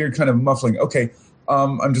the weird kind of muffling. Okay,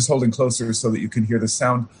 I'm just holding closer so that you can hear the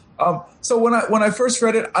sound. So when I first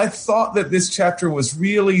read it, I thought that this chapter was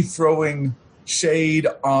really throwing shade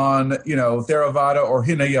on, Theravada or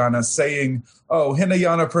Hinayana, saying, oh,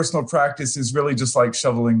 Hinayana personal practice is really just like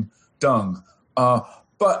shoveling dung.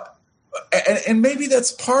 But maybe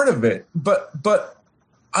that's part of it. But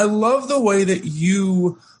I love the way that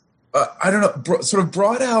you, sort of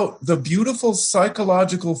brought out the beautiful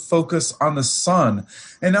psychological focus on the son.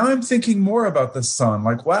 And now I'm thinking more about the son.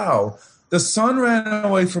 Like, wow, the son ran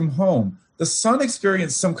away from home. The son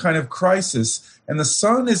experienced some kind of crisis, and the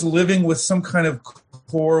son is living with some kind of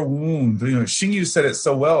core wound. Xingyu said it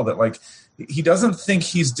so well that, like, he doesn't think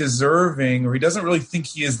he's deserving, or he doesn't really think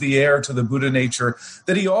he is the heir to the Buddha nature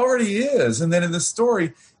that he already is. And then in the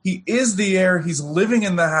story, he is the heir. He's living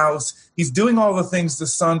in the house. He's doing all the things the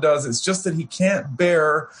son does. It's just that he can't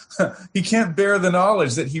bear the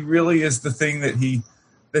knowledge that he really is the thing that he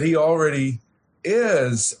already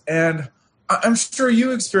is. And I'm sure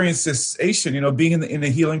you experienced this, Eishin, being in the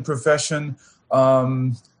healing profession.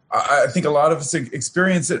 I think a lot of us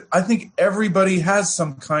experience it. I think everybody has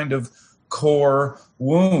some kind of core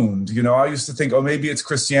wound. I used to think, maybe it's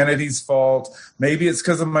Christianity's fault. Maybe it's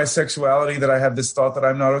because of my sexuality that I have this thought that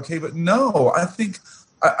I'm not okay. But no, I think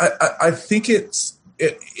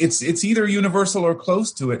it's either universal or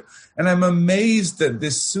close to it. And I'm amazed that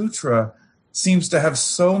this sutra seems to have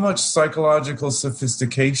so much psychological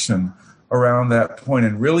sophistication around that point,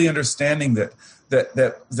 and really understanding that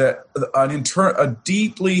a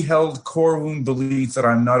deeply held core wound belief that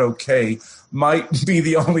I'm not okay might be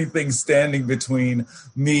the only thing standing between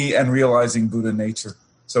me and realizing Buddha nature.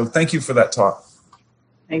 So thank you for that talk.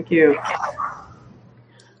 Thank you.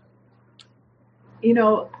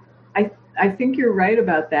 I think you're right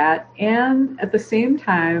about that, and at the same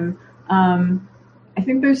time, I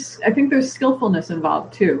think there's skillfulness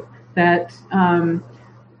involved too. That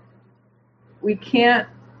we can't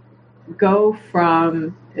go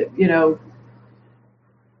from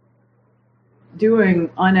doing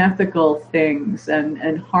unethical things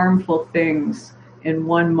and harmful things in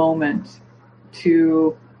one moment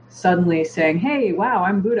to suddenly saying, hey, wow,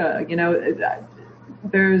 I'm Buddha.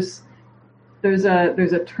 There's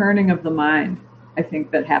a turning of the mind, I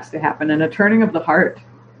think, that has to happen, and a turning of the heart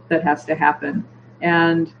that has to happen.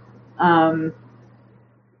 And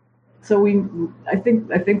so I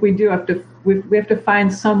think we do have to, we have to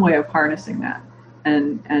find some way of harnessing that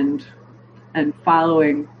and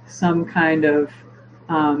following some kind of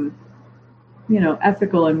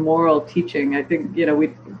ethical and moral teaching. I think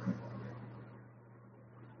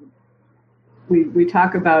we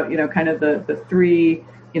talk about kind of the three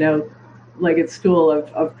legged stool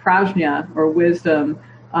of prajna or wisdom,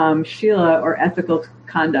 shila or ethical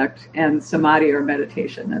conduct, and samadhi or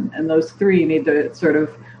meditation, and those three need to sort of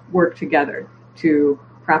work together to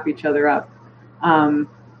prop each other up.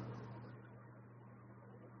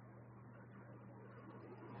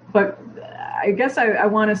 But I guess I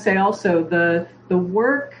want to say also the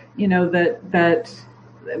work, that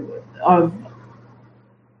of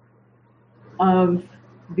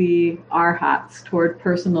the arhats toward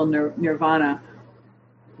personal nirvana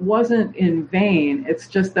wasn't in vain. It's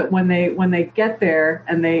just that when they get there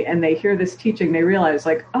and they hear this teaching, they realize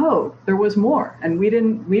like, oh, there was more, and we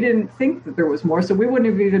didn't think that there was more, so we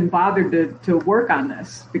wouldn't have even bothered to work on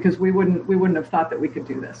this, because we wouldn't have thought that we could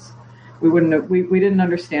do this. We didn't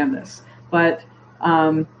understand this. But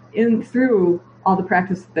through all the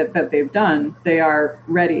practice that they've done, they are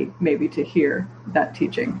ready maybe to hear that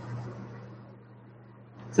teaching.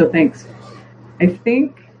 So thanks. I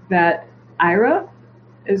think that Ira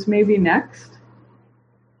is maybe next.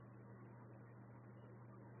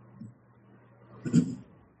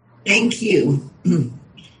 Thank you.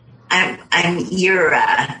 I'm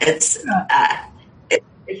Ira. It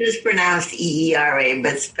is pronounced E-E-R-A,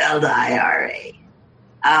 but spelled I-R-A.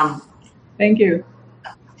 Thank you.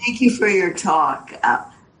 Thank you for your talk.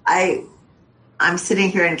 I'm sitting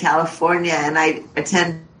here in California, and I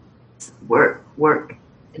attend work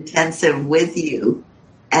intensive with you,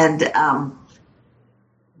 and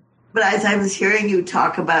but as I was hearing you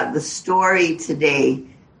talk about the story today,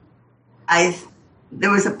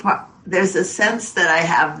 there's a sense that I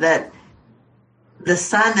have that the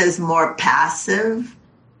son is more passive,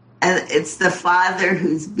 and it's the father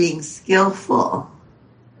who's being skillful.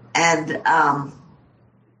 And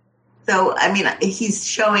so, I mean, he's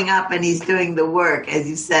showing up and he's doing the work. As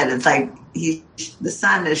you said, it's like the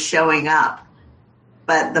son is showing up,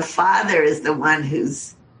 but the father is the one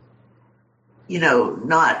who's,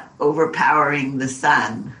 not overpowering the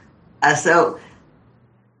son. So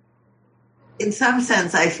in some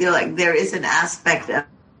sense, I feel like there is an aspect of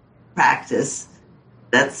practice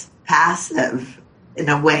that's passive in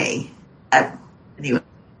a way. Anyway,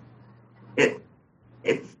 if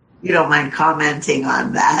you don't mind commenting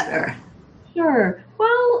on that, or sure.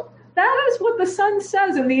 Well, that is what the son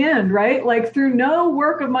says in the end, right? Like, through no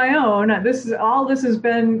work of my own, this has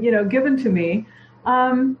been, given to me.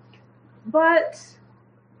 But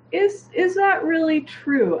is that really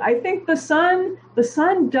true? I think the son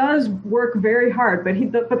does work very hard, but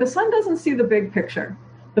the son doesn't see the big picture.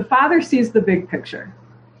 The father sees the big picture,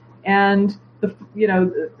 and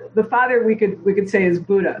the father we could say is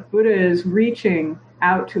Buddha. Buddha is reaching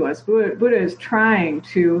out to us. Buddha is trying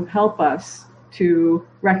to help us to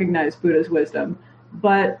recognize Buddha's wisdom,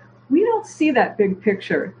 but we don't see that big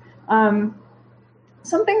picture.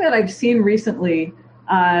 Something that I've seen recently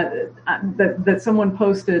that someone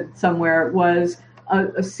posted somewhere was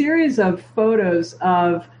a series of photos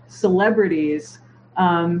of celebrities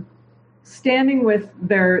standing with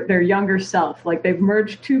their younger self. Like, they've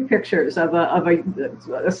merged two pictures of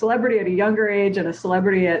a celebrity at a younger age and a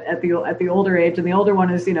celebrity at the older age, and the older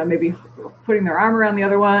one is maybe putting their arm around the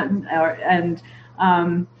other one,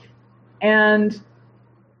 and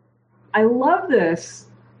I love this.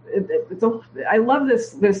 I love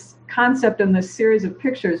this concept and this series of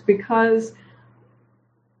pictures, because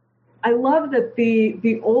I love that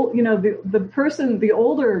the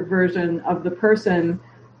older version of the person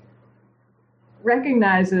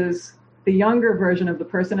recognizes the younger version of the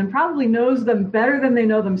person and probably knows them better than they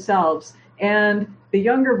know themselves, and the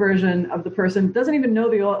younger version of the person doesn't even know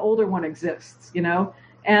the older one exists,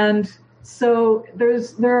 and so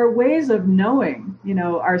there are ways of knowing,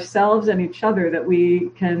 ourselves and each other that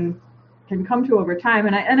we can come to over time,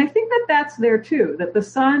 and I think that that's there too. That the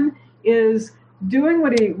son is doing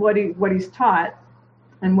what he's taught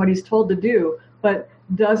and what he's told to do, but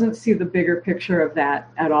doesn't see the bigger picture of that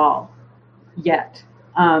at all yet.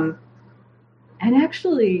 And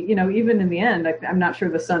actually, even in the end, I'm not sure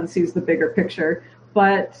the son sees the bigger picture,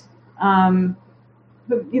 but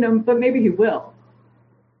maybe he will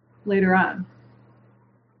later on.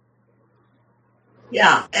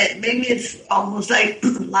 Yeah, maybe it's almost like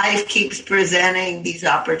life keeps presenting these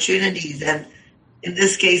opportunities, and in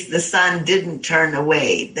this case, the son didn't turn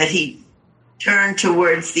away, that he turned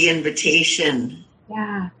towards the invitation.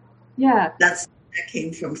 Yeah. That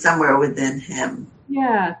came from somewhere within him.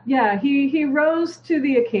 Yeah. He rose to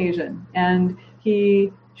the occasion, and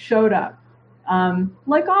he showed up,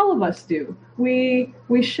 like all of us do. We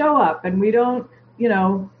show up, and we don't,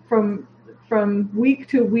 from week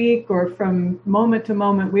to week or from moment to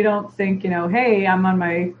moment, we don't think, hey, I'm on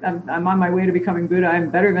my way to becoming Buddha.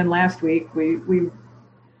 I'm better than last week. We're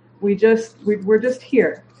just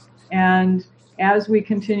here, and as we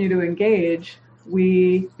continue to engage,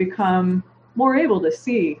 we become more able to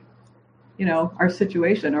see, our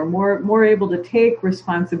situation, or more able to take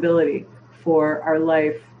responsibility for our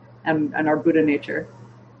life and our Buddha nature.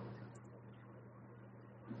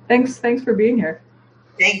 Thanks for being here.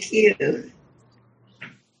 Thank you.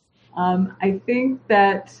 I think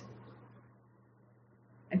that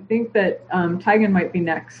Taigen might be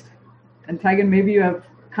next. And Taigen, maybe you have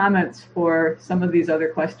comments for some of these other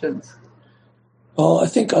questions. Well, I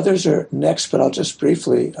think others are next, but I'll just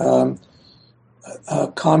briefly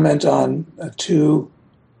comment on two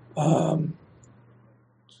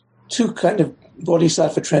kind of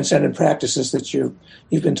bodhisattva transcendent practices that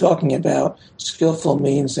you've been talking about: skillful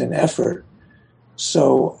means and effort.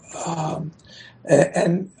 So,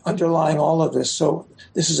 and underlying all of this, so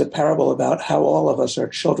this is a parable about how all of us are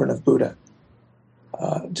children of Buddha.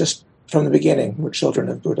 Just from the beginning, we're children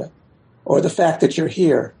of Buddha. Or the fact that you're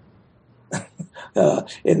here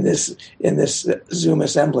in this Zoom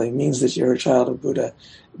assembly means that you're a child of Buddha.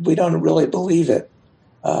 We don't really believe it,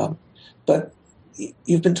 but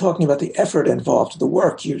you've been talking about the effort involved, the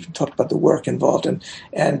work. You've talked about the work involved,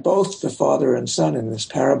 and both the father and son in this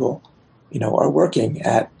parable, are working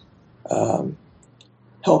at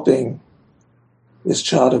helping this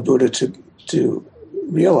child of Buddha to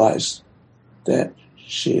realize that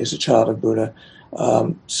she is a child of Buddha.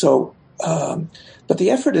 But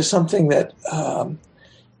the effort is something that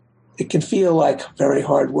it can feel like very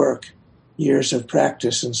hard work, years of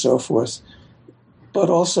practice and so forth. But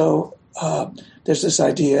also there's this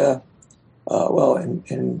idea,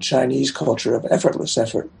 in Chinese culture, of effortless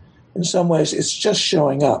effort. In some ways, it's just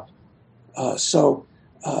showing up.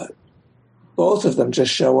 Both of them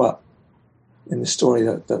just show up in the story,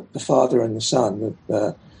 the father and the son,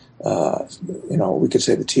 we could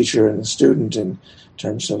say the teacher and the student in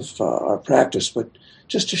terms of our practice, but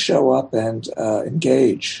just to show up and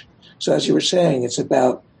engage. So as you were saying, it's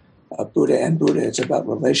about Buddha and Buddha, it's about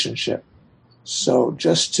relationship. So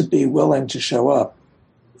just to be willing to show up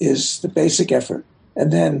is the basic effort.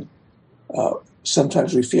 And then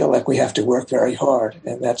sometimes we feel like we have to work very hard,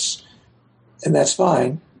 and that's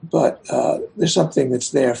fine, but there's something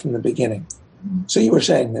that's there from the beginning. So you were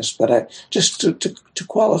saying this, but just to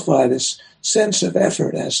qualify this sense of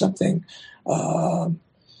effort as something,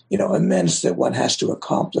 immense that one has to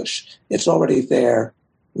accomplish. It's already there.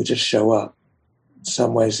 We just show up. In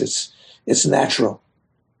some ways, it's natural,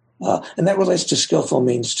 and that relates to skillful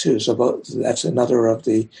means too. So that's another of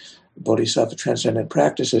the bodhisattva transcendent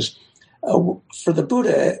practices. For the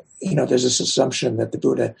Buddha, there's this assumption that the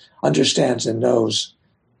Buddha understands and knows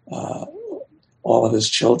all of her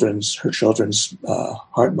children's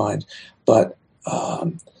heart mind, but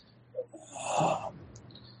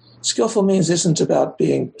skillful means isn't about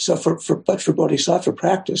being so. But for bodhisattva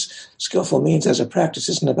practice, skillful means as a practice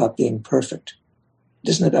isn't about being perfect. It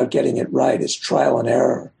isn't about getting it right. It's trial and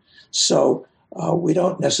error. So we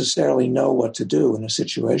don't necessarily know what to do in a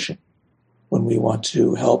situation when we want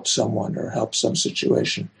to help someone or help some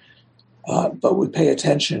situation, but we pay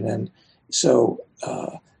attention, and so.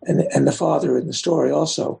 And the father in the story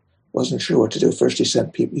also wasn't sure what to do. First he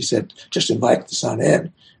said, just invite the son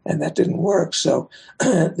in, and that didn't work. So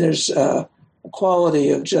there's a quality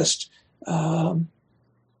of just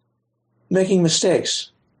making mistakes,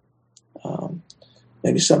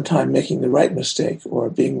 maybe sometime making the right mistake or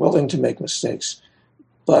being willing to make mistakes.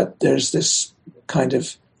 But there's this kind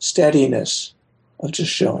of steadiness of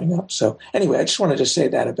just showing up. So anyway, I just wanted to say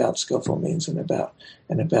that about skillful means and about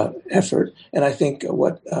effort. And I think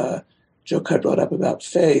what Jokai brought up about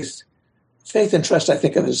faith and trust, I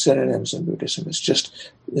think of as synonyms in Buddhism. It's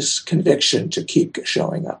just this conviction to keep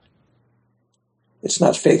showing up. It's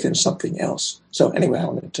not faith in something else. So anyway, I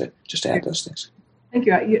wanted to just add those things. Thank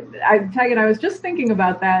you. Taigen, I was just thinking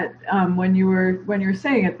about that when you were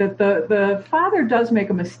saying it, that the father does make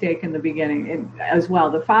a mistake in the beginning as well.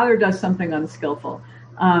 The father does something unskillful.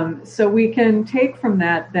 So we can take from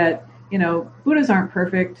that Buddhas aren't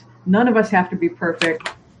perfect. None of us have to be perfect.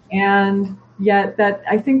 And yet that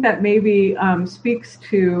I think that maybe speaks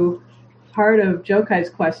to part of Jokai's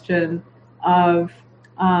question of,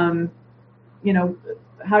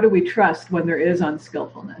 how do we trust when there is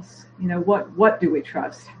unskillfulness? What do we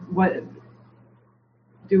trust?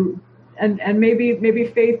 And maybe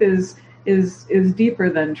faith is deeper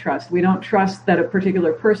than trust. We don't trust that a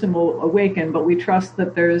particular person will awaken, but we trust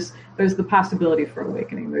that there's the possibility for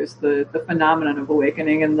awakening. There's the phenomenon of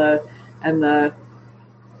awakening and the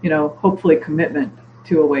hopefully commitment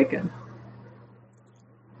to awaken.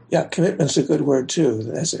 Yeah, commitment's a good word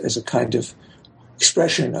too, as a kind of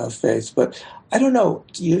expression of faith. But I don't know,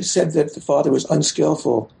 you said that the father was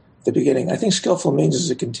unskillful at the beginning. I think skillful means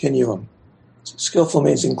is a continuum. Skillful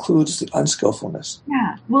means includes the unskillfulness.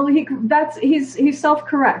 Yeah, well, he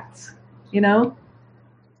self-corrects,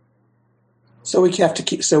 So we have to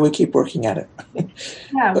keep. So we keep working at it.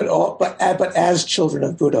 Yeah. But as children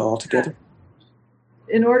of Buddha altogether.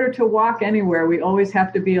 In order to walk anywhere, we always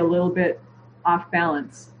have to be a little bit off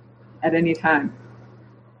balance at any time.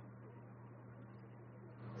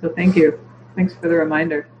 So thank you. Thanks for the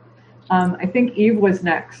reminder. I think Eve was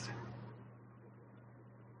next.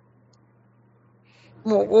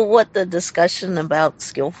 Well, what the discussion about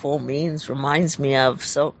skillful means reminds me of.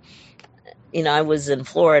 So, I was in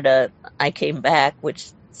Florida. I came back, which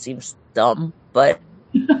seems dumb, but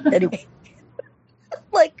anyway.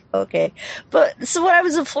 Okay. But so when I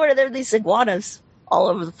was in Florida, there were these iguanas all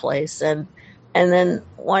over the place. And then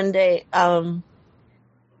one day, not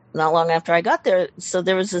long after I got there, so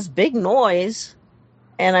there was this big noise,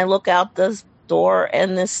 and I look out the door,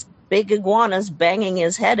 and this big iguana's banging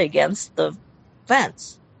his head against the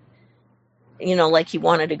fence. Like he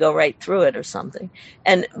wanted to go right through it or something.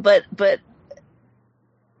 And but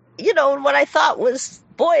what I thought was,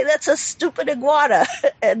 boy, that's a stupid iguana.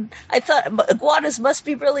 And I thought iguanas must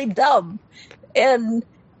be really dumb. And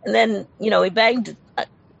then, he banged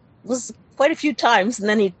was quite a few times, and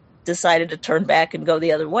then he decided to turn back and go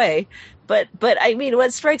the other way. But I mean,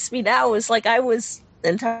 what strikes me now is like I was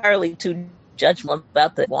entirely too judgmental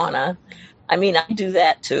about the iguana. I mean, I do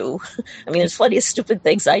that too. I mean, there's plenty of stupid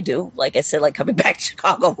things I do. Like I said, like coming back to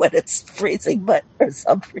Chicago when it's freezing, or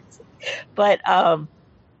sub-freezing. But,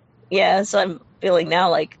 yeah, so I'm feeling now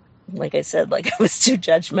like I said, like I was too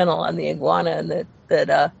judgmental on the iguana, and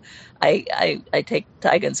that I take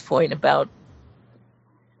Taigen's point about,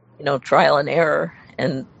 trial and error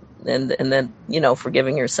and then,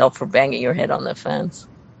 forgiving yourself for banging your head on the fence.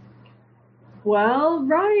 Well,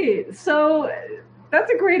 right. So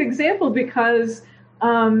that's a great example because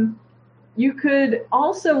you could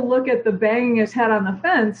also look at the banging his head on the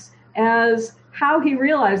fence as how he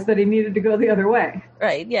realized that he needed to go the other way.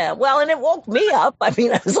 Right, yeah. Well, and it woke me up. I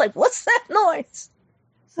mean, I was like, what's that noise?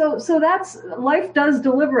 So that's, life does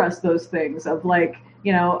deliver us those things of like,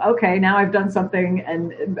 okay, now I've done something,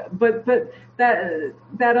 but that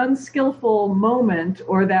unskillful moment,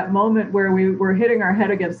 or that moment where we were hitting our head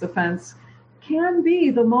against the fence, can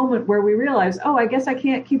be the moment where we realize, oh, I guess I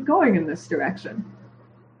can't keep going in this direction.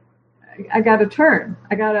 I got to turn.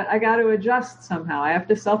 I got to adjust somehow. I have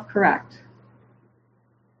to self-correct.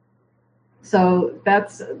 So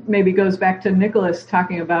that's maybe goes back to Nicholas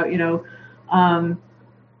talking about, an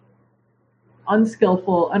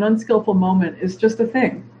unskillful moment is just a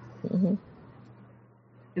thing. Mm-hmm.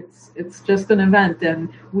 It's just an event, and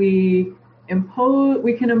we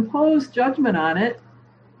can impose judgment on it,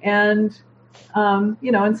 and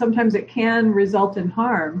and sometimes it can result in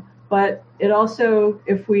harm. But it also,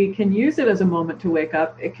 if we can use it as a moment to wake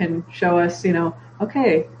up, it can show us,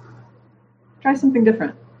 okay, try something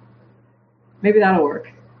different. Maybe that'll work.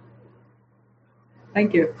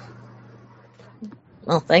 Thank you.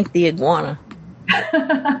 Well, thank the iguana.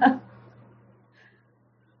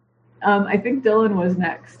 I think Dylan was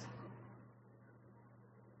next.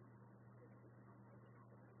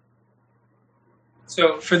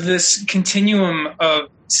 So for this continuum of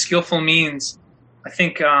skillful means, I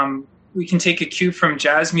think we can take a cue from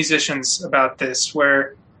jazz musicians about this,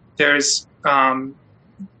 where there's, it's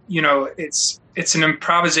an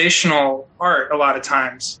improvisational art a lot of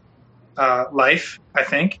times, life, I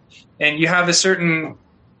think. And you have a certain,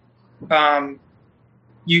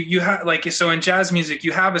 you have, like, so in jazz music,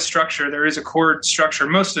 you have a structure. There is a chord structure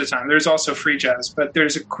most of the time. There's also free jazz, but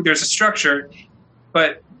there's a structure,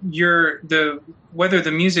 but whether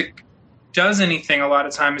the music does anything a lot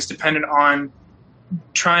of time is dependent on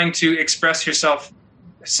trying to express yourself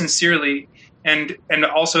sincerely, and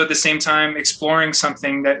also at the same time exploring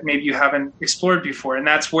something that maybe you haven't explored before. And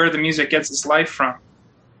that's where the music gets its life from.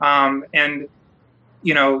 And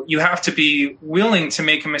you have to be willing to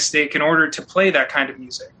make a mistake in order to play that kind of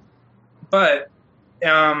music. But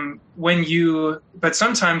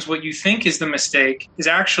sometimes what you think is the mistake is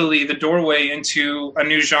actually the doorway into a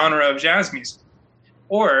new genre of jazz music.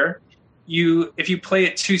 Or if you play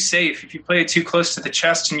it too safe, if you play it too close to the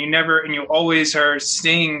chest, and you always are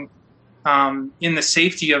staying in the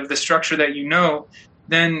safety of the structure that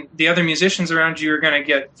then the other musicians around you are going to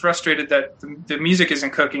get frustrated that the music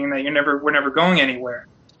isn't cooking and that we're never going anywhere.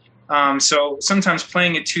 So sometimes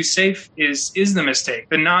playing it too safe is the mistake.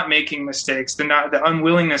 The not making mistakes, the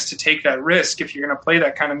unwillingness to take that risk if you're going to play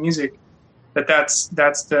that kind of music. That's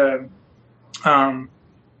the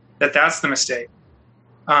mistake.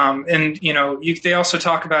 They also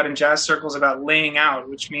talk about in jazz circles about laying out,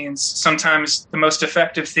 which means sometimes the most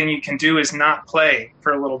effective thing you can do is not play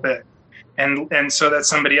for a little bit, and so that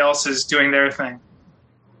somebody else is doing their thing.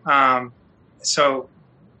 So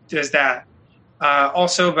there's that.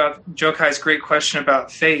 Also about Jokai's great question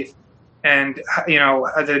about faith and,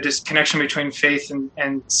 the disconnection between faith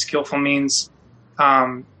and skillful means.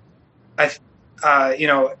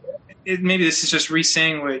 Maybe this is just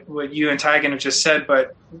re-saying what you and Taigen have just said,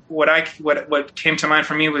 but what came to mind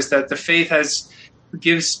for me was that the faith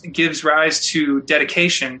gives rise to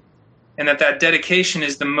dedication, and that dedication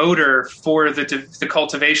is the motor for the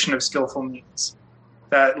cultivation of skillful means.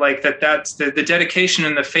 That's the dedication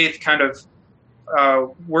and the faith kind of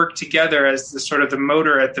work together as the sort of the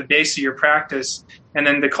motor at the base of your practice, and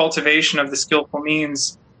then the cultivation of the skillful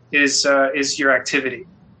means is your activity.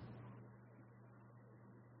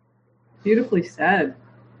 Beautifully said.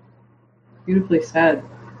 Beautifully said.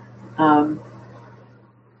 I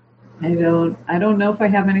don't know if I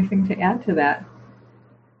have anything to add to that,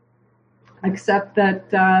 except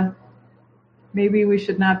that maybe we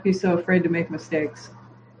should not be so afraid to make mistakes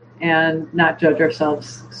and not judge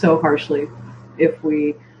ourselves so harshly if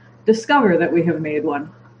we discover that we have made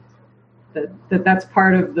one. That's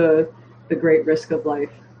part of the great risk of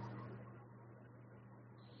life.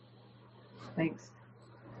 Thanks.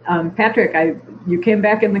 Patrick, you came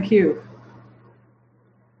back in the queue.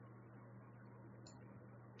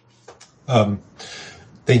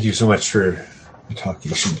 Thank you so much for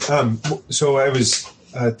talking. So I was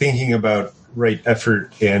thinking about right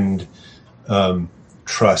effort and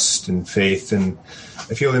trust and faith, and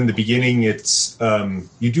I feel in the beginning it's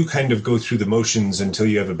you do kind of go through the motions until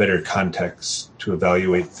you have a better context to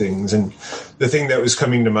evaluate things. And the thing that was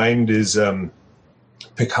coming to mind is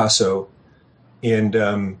Picasso.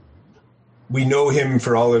 And we know him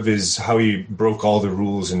for all of how he broke all the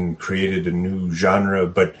rules and created a new genre,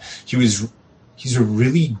 but he's a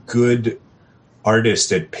really good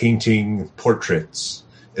artist at painting portraits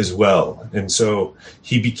as well. And so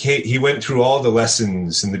he went through all the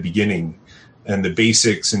lessons in the beginning and the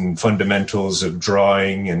basics and fundamentals of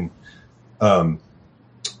drawing and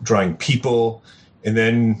drawing people. And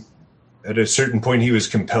then at a certain point he was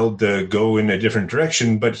compelled to go in a different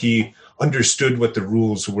direction, but he understood what the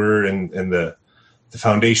rules were and the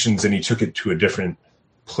foundations, and he took it to a different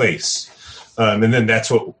place. And then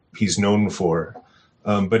that's what he's known for.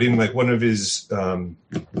 But in one of his, in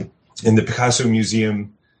the Picasso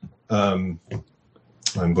Museum, I'm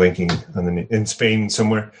blanking on the name, in Spain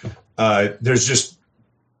somewhere, there's just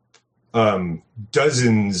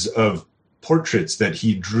dozens of portraits that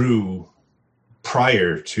he drew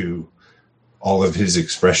prior to all of his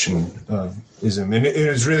expressionism. And it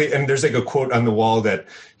was really, and there's a quote on the wall that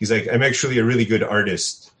he's like, I'm actually a really good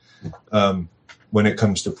artist when it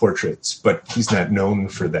comes to portraits, but he's not known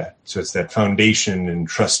for that. So it's that foundation and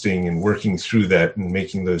trusting and working through that and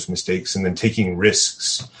making those mistakes and then taking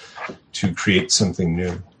risks to create something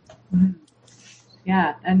new. Mm-hmm.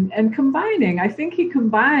 Yeah. And combining, I think he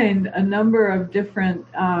combined a number of different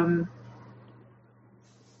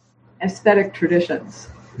aesthetic traditions.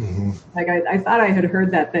 Mm-hmm. I thought I had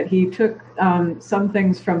heard that he took some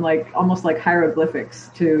things from almost like hieroglyphics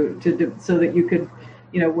to so that you could,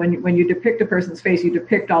 when you depict a person's face, you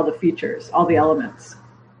depict all the features, all the elements,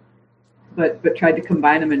 but tried to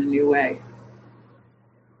combine them in a new way.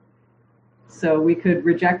 So we could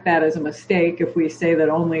reject that as a mistake if we say that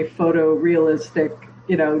only photorealistic,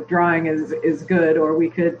 drawing is good, or we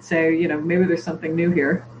could say, maybe there's something new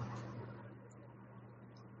here.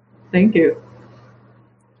 Thank you.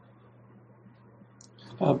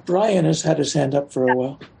 Brian has had his hand up for a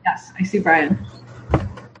while. Yes, I see Brian.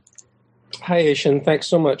 Hi, Eishin. Thanks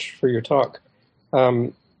so much for your talk.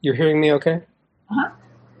 You're hearing me okay? Uh-huh.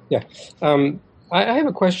 Yeah. I have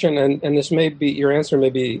a question, and this may be, your answer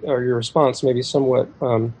may be, or your response may be somewhat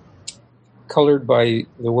colored by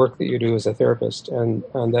the work that you do as a therapist. And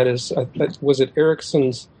that is, was it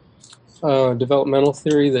Erickson's developmental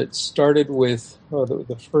theory that started with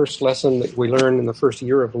the first lesson that we learn in the first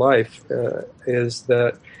year of life is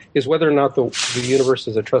whether or not the universe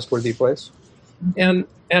is a trustworthy place. And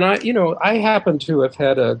I happen to have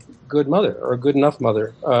had a good mother, or a good enough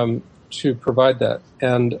mother, to provide that.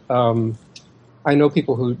 And I know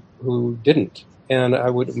people who didn't. And I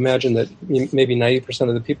would imagine that maybe 90%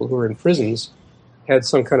 of the people who are in prisons had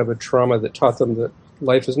some kind of a trauma that taught them that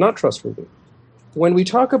life is not trustworthy. When we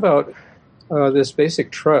talk about this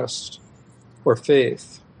basic trust or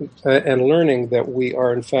faith and learning that we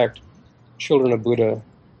are, in fact, children of Buddha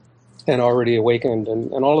and already awakened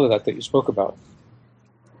and all of that you spoke about,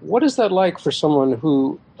 what is that like for someone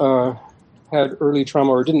who had early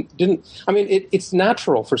trauma or didn't? I mean, it's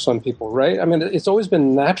natural for some people, right? I mean, it's always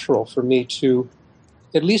been natural for me to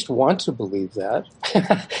at least want to believe that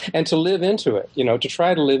and to live into it, to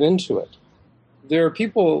try to live into it. There are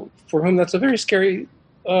people for whom that's a very scary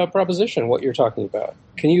proposition, what you're talking about.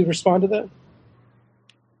 Can you respond to that?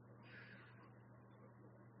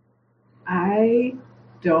 I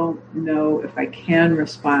don't know if I can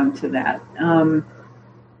respond to that.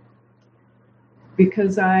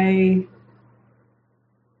 Because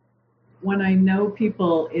when I know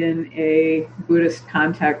people in a Buddhist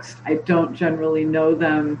context, I don't generally know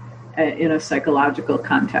them in a psychological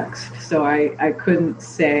context. So I couldn't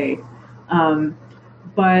say,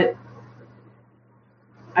 but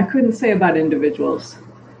I couldn't say about individuals.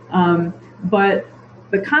 But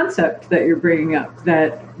the concept that you're bringing up,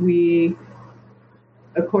 that we,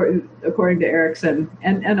 according to Erickson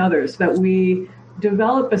and others, that we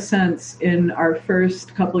develop a sense in our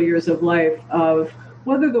first couple years of life of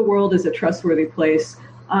whether the world is a trustworthy place,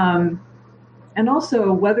 and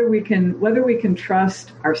also whether we can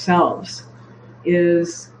trust ourselves,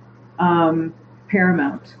 is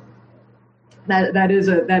paramount. That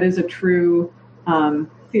is a true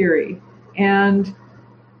theory, and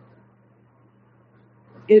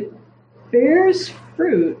it bears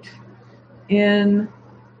fruit in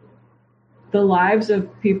the lives of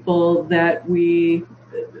people that we.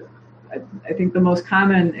 I think the most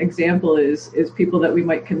common example is people that we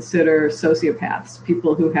might consider sociopaths,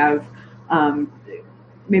 people who have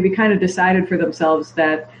maybe kind of decided for themselves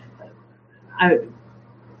that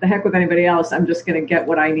the heck with anybody else, I'm just going to get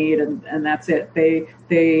what I need and that's it. They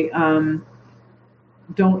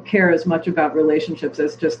don't care as much about relationships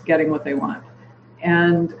as just getting what they want.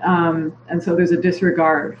 And so there's a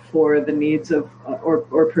disregard for the needs of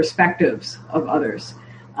or perspectives of others.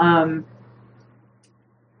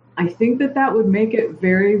 I think that would make it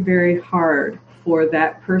very, very hard for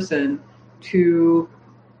that person to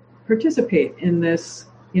participate in this,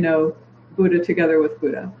 Buddha together with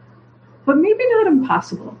Buddha. But maybe not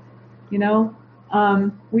impossible,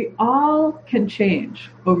 We all can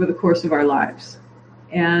change over the course of our lives.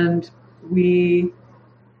 And we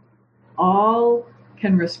all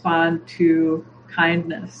can respond to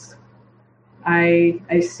kindness. I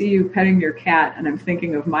see you petting your cat, and I'm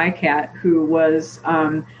thinking of my cat, who was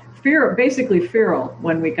basically feral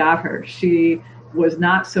when we got her. She was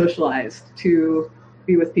not socialized to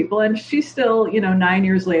be with people, and she still, 9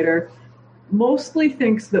 years later, mostly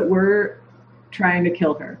thinks that we're trying to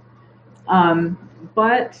kill her.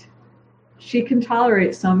 But she can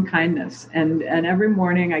tolerate some kindness, and every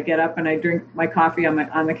morning I get up and I drink my coffee on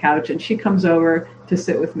the couch, and she comes over to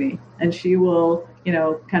sit with me, and she will,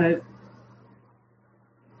 kind of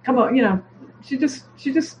come up, she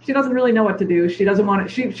doesn't really know what to do. She doesn't want it.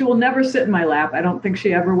 She will never sit in my lap. I don't think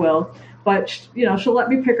she ever will, but she'll let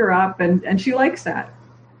me pick her up, and she likes that.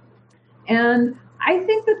 And I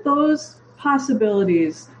think that those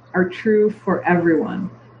possibilities are true for everyone.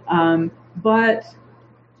 But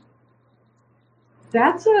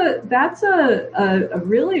that's a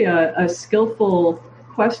really a skillful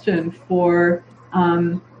question for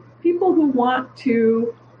people who want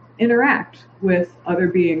to interact with other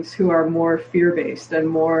beings who are more fear-based and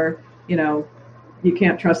more, you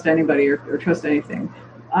can't trust anybody or trust anything.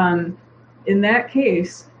 In that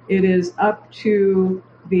case, it is up to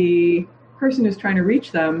the person who's trying to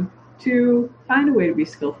reach them to find a way to be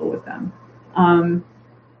skillful with them.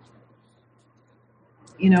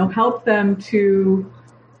 Help them to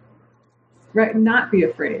not be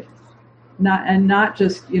afraid, not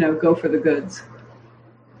just, go for the goods.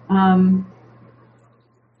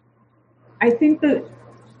 I think that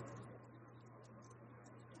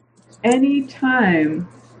any time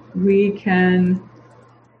we can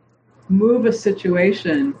move a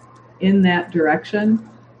situation in that direction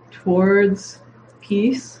towards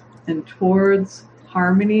peace and towards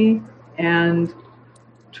harmony and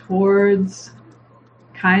towards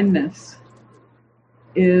kindness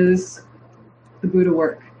is the Buddha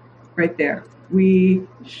work right there. We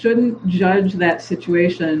shouldn't judge that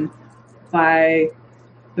situation by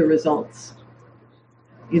the results.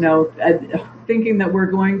 Thinking that we're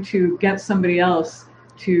going to get somebody else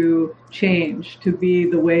to change, to be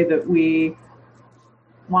the way that we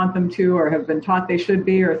want them to, or have been taught they should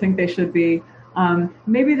be, or think they should be,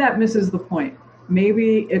 maybe that misses the point.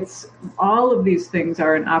 Maybe it's all of these things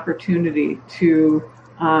are an opportunity to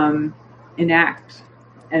enact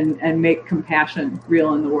and make compassion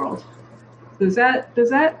real in the world. Does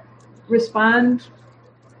that respond?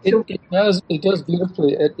 It does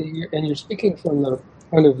beautifully, and you're speaking from the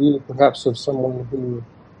point of view, perhaps, of someone who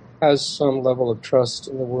has some level of trust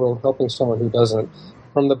in the world, helping someone who doesn't.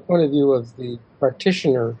 From the point of view of the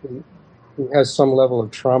practitioner who has some level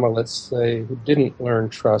of trauma, let's say, who didn't learn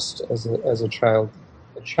trust as a child,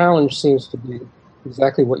 the challenge seems to be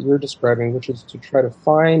exactly what you're describing, which is to try to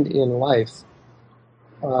find in life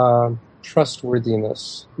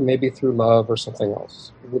trustworthiness, maybe through love or something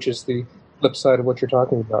else, which is the flip side of what you're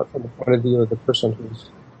talking about from the point of view of the person who's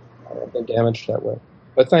been damaged that way.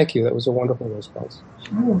 But thank you. That was a wonderful response.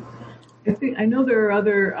 Oh, I know there are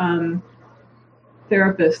other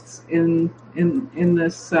therapists in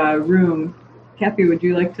this room. Kathy, would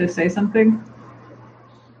you like to say something?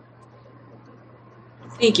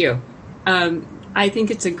 Thank you. I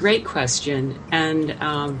think it's a great question. And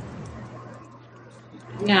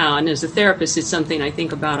and as a therapist, it's something I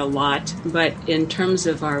think about a lot. But in terms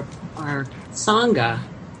of our Sangha,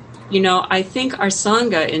 I think our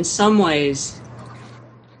Sangha in some ways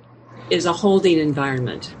is a holding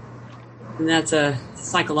environment. And that's a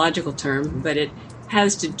psychological term, but it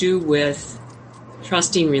has to do with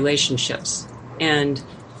trusting relationships. And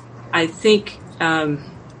I think the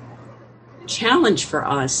challenge for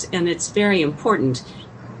us, and it's very important,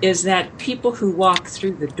 is that people who walk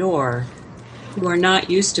through the door who are not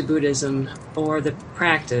used to Buddhism or the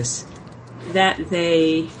practice, that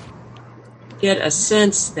they get a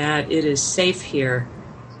sense that it is safe here,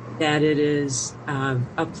 that it is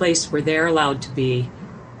a place where they're allowed to be,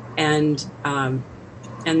 and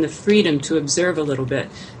the freedom to observe a little bit.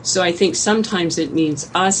 So I think sometimes it means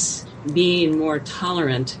us being more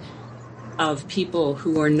tolerant of people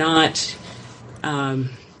who are not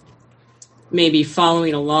maybe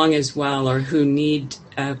following along as well, or who need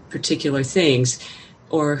particular things,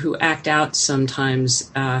 or who act out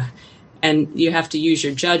sometimes. And you have to use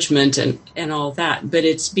your judgment and all that. But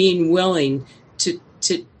it's being willing to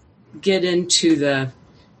get into the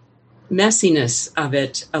messiness of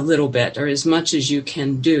it a little bit, or as much as you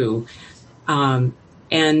can do. I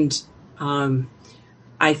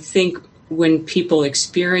think when people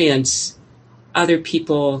experience other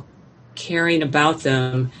people caring about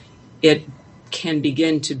them, it can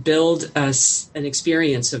begin to build us an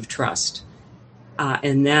experience of trust.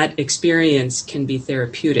 And that experience can be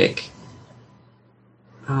therapeutic.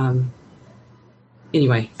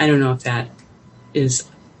 Anyway, I don't know if that is...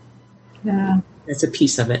 Yeah. That's a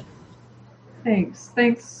piece of it. Thanks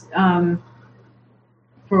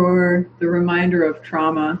for the reminder of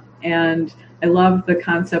trauma. And I love the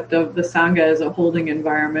concept of the Sangha as a holding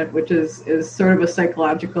environment, which is sort of a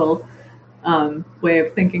psychological way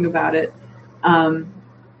of thinking about it.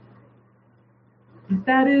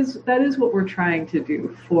 That is what we're trying to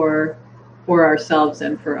do for ourselves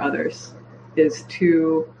and for others, is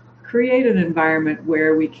to create an environment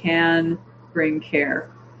where we can bring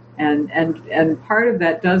care. And part of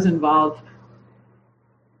that does involve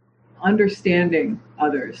understanding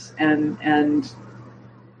others and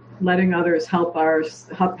letting others help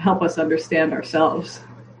us understand ourselves.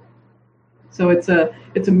 So it's a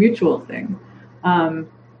mutual thing.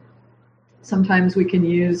 Sometimes we can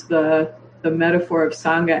use the metaphor of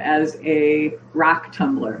Sangha as a rock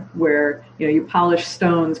tumbler, where you polish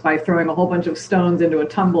stones by throwing a whole bunch of stones into a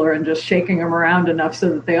tumbler and just shaking them around enough so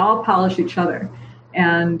that they all polish each other.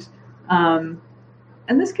 And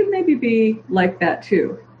this can maybe be like that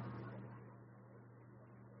too.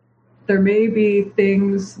 There may be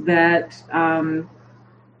things that I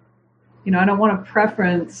don't want to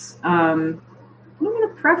preference. I don't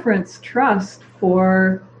want to preference trust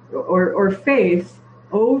for or faith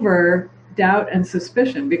over doubt and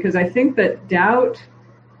suspicion, because I think that doubt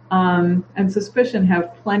and suspicion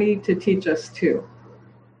have plenty to teach us too.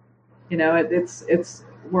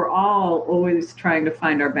 We're all always trying to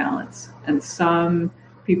find our balance, and some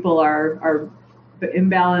people are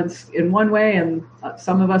imbalanced in one way, and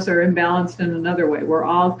some of us are imbalanced in another way. We're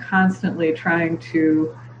all constantly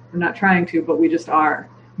but we just are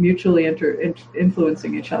mutually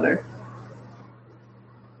influencing each other.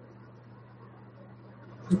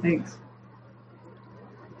 Thanks.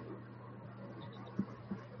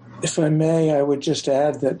 If I may, I would just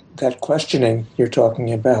add that questioning you're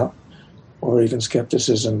talking about, or even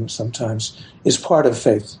skepticism sometimes, is part of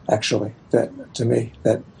faith, actually. That, to me,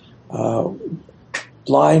 that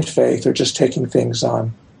blind faith, or just taking things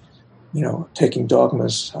on, taking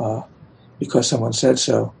dogmas because someone said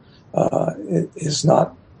so, is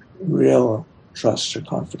not real trust or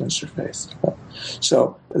confidence or faith.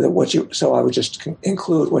 So I would just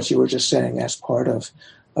include what you were just saying as part of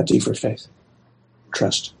a deeper faith,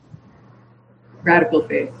 trust. Radical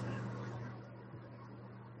faith.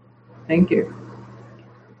 Thank you.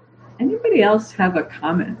 Anybody else have a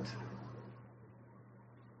comment?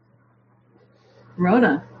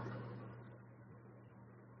 Rona.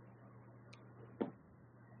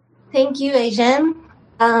 Thank you, Eishin.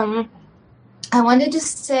 I wanted to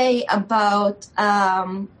say about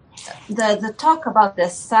the talk about the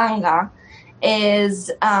Sangha is,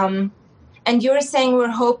 and you were saying we're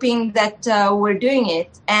hoping that we're doing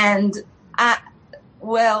it. And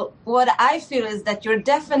well, what I feel is that you're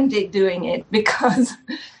definitely doing it because,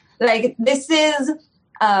 like, this is,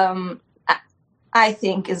 I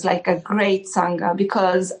think, is like a great Sangha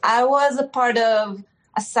because I was a part of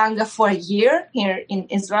a Sangha for a year here in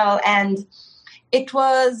Israel, and it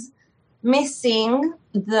was missing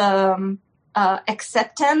the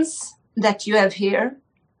acceptance that you have here.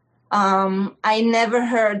 I never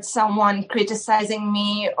heard someone criticizing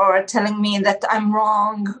me or telling me that I'm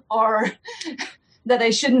wrong or that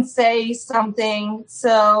I shouldn't say something.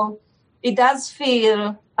 So it does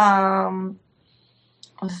feel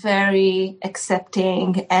very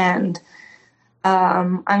accepting, and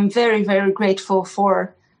I'm very, very grateful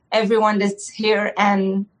for everyone that's here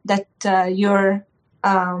and that you're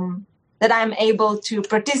that I'm able to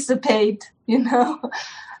participate,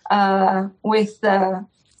 with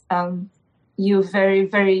you very,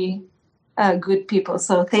 very good people.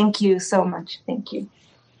 So thank you so much. Thank you.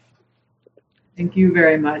 Thank you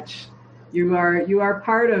very much. You are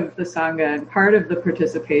part of the Sangha and part of the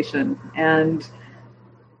participation and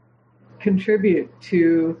contribute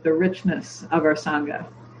to the richness of our Sangha,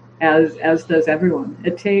 as does everyone.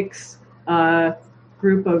 It takes a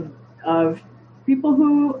group of people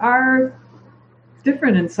who are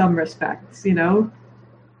different in some respects,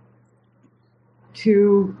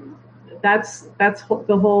 that's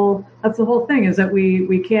the whole thing, is that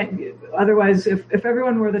we can't, otherwise if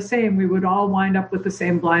everyone were the same, we would all wind up with the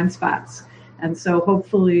same blind spots. And so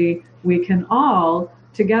hopefully we can all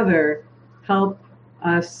together help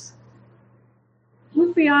us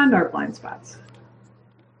move beyond our blind spots.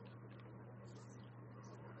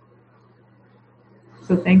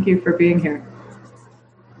 So thank you for being here.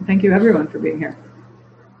 Thank you everyone for being here.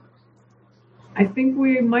 I think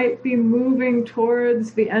we might be moving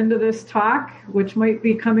towards the end of this talk, which might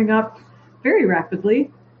be coming up very rapidly.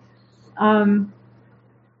 Any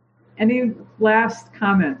last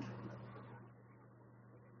comment?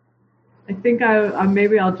 I think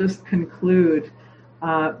maybe I'll just conclude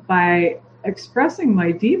by expressing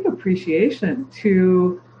my deep appreciation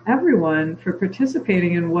to everyone for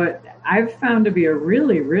participating in what I've found to be a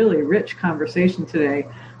really, really rich conversation today.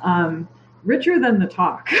 Richer than the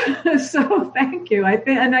talk. So thank you. I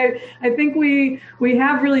think we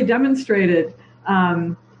have really demonstrated,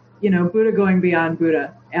 Buddha going beyond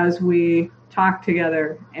Buddha as we talk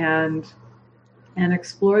together and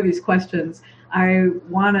explore these questions. I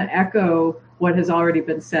want to echo what has already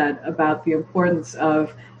been said about the importance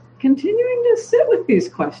of continuing to sit with these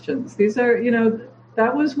questions. These are,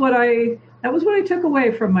 that was what I took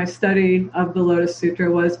away from my study of the Lotus Sutra,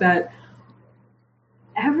 was that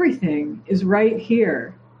everything is right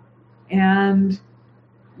here, and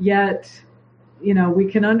yet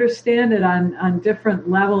we can understand it on different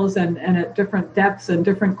levels and at different depths and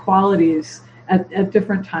different qualities at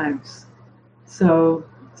different times. So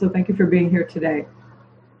thank you for being here today.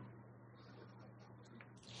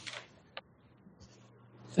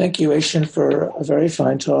 Thank you, Eishin, for a very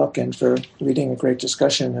fine talk and for leading a great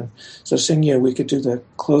discussion. And so, Singya, we could do the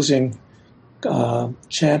closing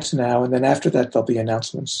chant now, and then after that there'll be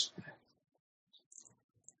announcements.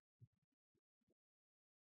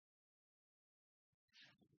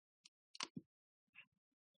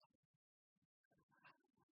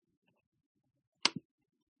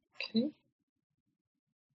 Okay.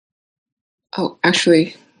 Oh,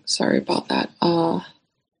 actually, sorry about that.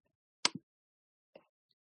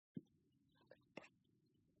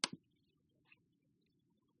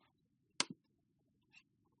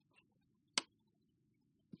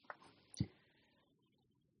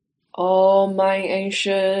 All my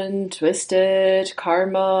ancient twisted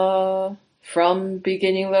karma, from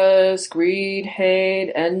beginningless greed,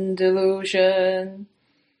 hate, and delusion,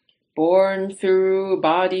 born through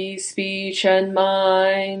body, speech, and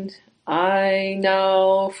mind, I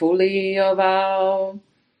now fully avow.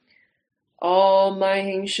 All my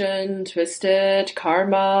ancient twisted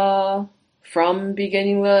karma, from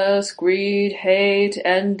beginningless greed, hate,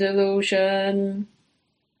 and delusion,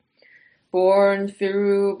 born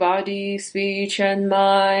through body, speech, and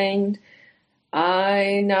mind,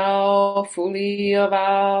 I now fully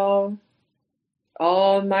avow.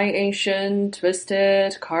 All my ancient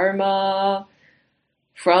twisted karma,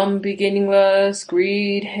 from beginningless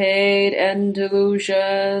greed, hate, and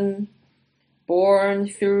delusion, born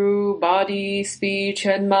through body, speech,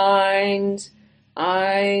 and mind,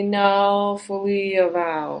 I now fully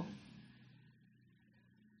avow.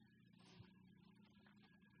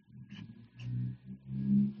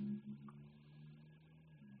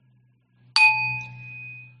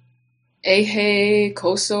 Eihei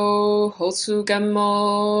koso hotsu gammo.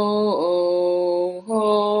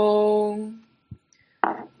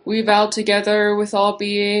 We vow together with all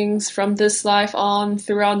beings from this life on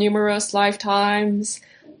through our numerous lifetimes,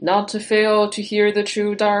 not to fail to hear the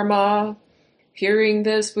true Dharma. Hearing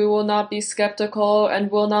this, we will not be skeptical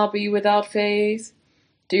and will not be without faith.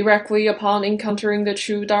 Directly upon encountering the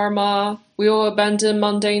true Dharma, we will abandon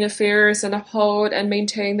mundane affairs and uphold and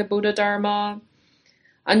maintain the Buddha Dharma.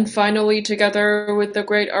 And finally, together with the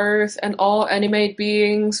great earth and all animate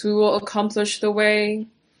beings, we will accomplish the way.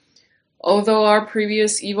 Although our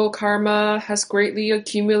previous evil karma has greatly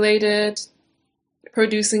accumulated,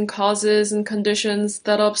 producing causes and conditions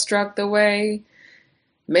that obstruct the way,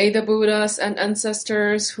 may the Buddhas and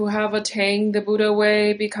ancestors who have attained the Buddha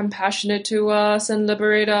way be compassionate to us and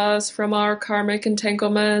liberate us from our karmic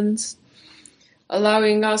entanglements,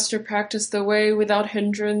 allowing us to practice the way without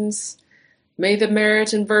hindrance. May the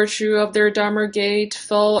merit and virtue of their Dharma gate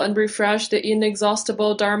fill and refresh the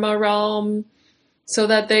inexhaustible Dharma realm, so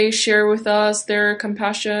that they share with us their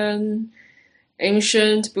compassion.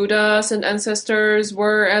 Ancient Buddhas and ancestors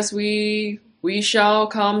were as we shall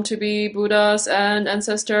come to be Buddhas and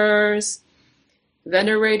ancestors.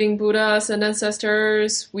 Venerating Buddhas and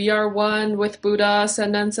ancestors, we are one with Buddhas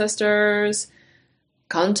and ancestors.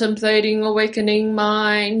 Contemplating awakening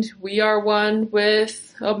mind, we are one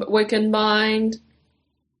with awakened mind.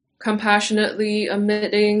 Compassionately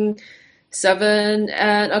emitting 7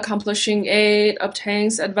 and accomplishing 8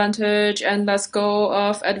 obtains advantage and lets go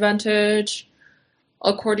of advantage.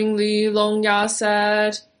 Accordingly, Longya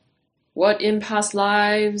said, what in past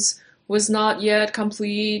lives was not yet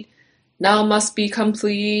complete, now must be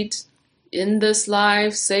complete. In this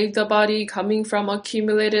life, save the body coming from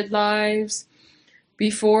accumulated lives.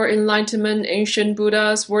 Before enlightenment, ancient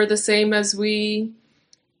Buddhas were the same as we.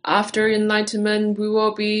 After enlightenment, we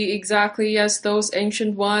will be exactly as those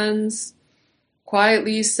ancient ones.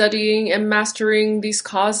 Quietly studying and mastering these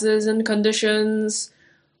causes and conditions,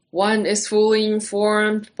 one is fully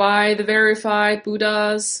informed by the verified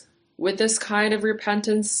Buddhas. With this kind of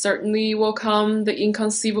repentance certainly will come the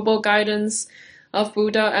inconceivable guidance of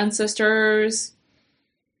Buddha ancestors.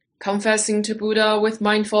 Confessing to Buddha with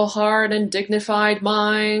mindful heart and dignified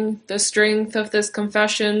mind, the strength of this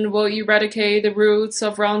confession will eradicate the roots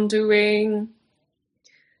of wrongdoing.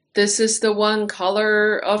 This is the one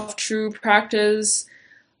color of true practice,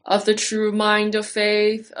 of the true mind of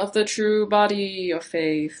faith, of the true body of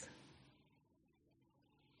faith.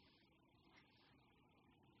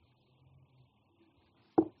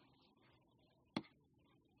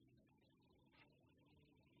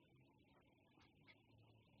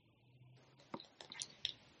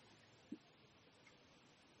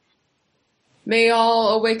 May all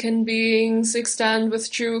awakened beings extend with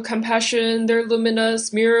true compassion their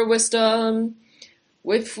luminous mirror wisdom.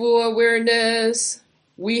 With full awareness,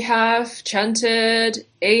 we have chanted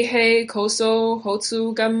Eihei Koso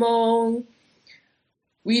Hotsu Gammon.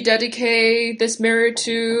 We dedicate this merit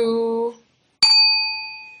to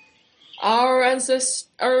our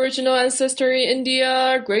original ancestor in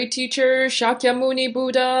India, great teacher Shakyamuni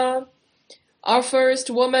Buddha. Our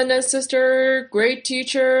first woman ancestor, great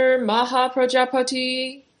teacher Maha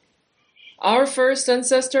Prajapati. Our first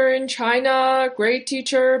ancestor in China, great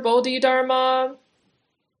teacher Bodhidharma.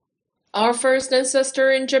 Our first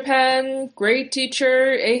ancestor in Japan, great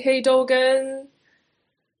teacher Eihei Dogen.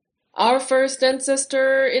 Our first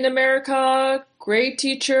ancestor in America, great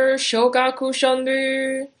teacher Shogaku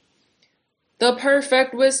Shonryu. The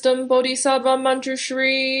perfect wisdom Bodhisattva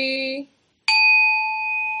Manjushri.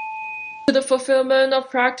 To the fulfillment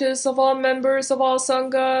of practice of all members of all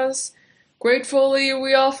sanghas, gratefully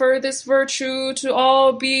we offer this virtue to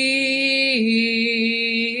all beings,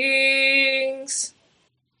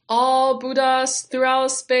 all Buddhas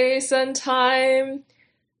throughout space and time,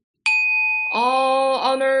 all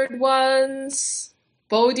honored ones,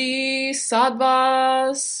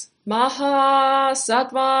 Bodhisattvas,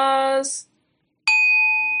 Mahasattvas,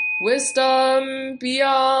 wisdom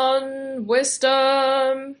beyond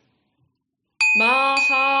wisdom,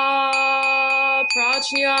 Maha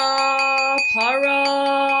Prajna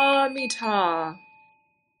Paramita.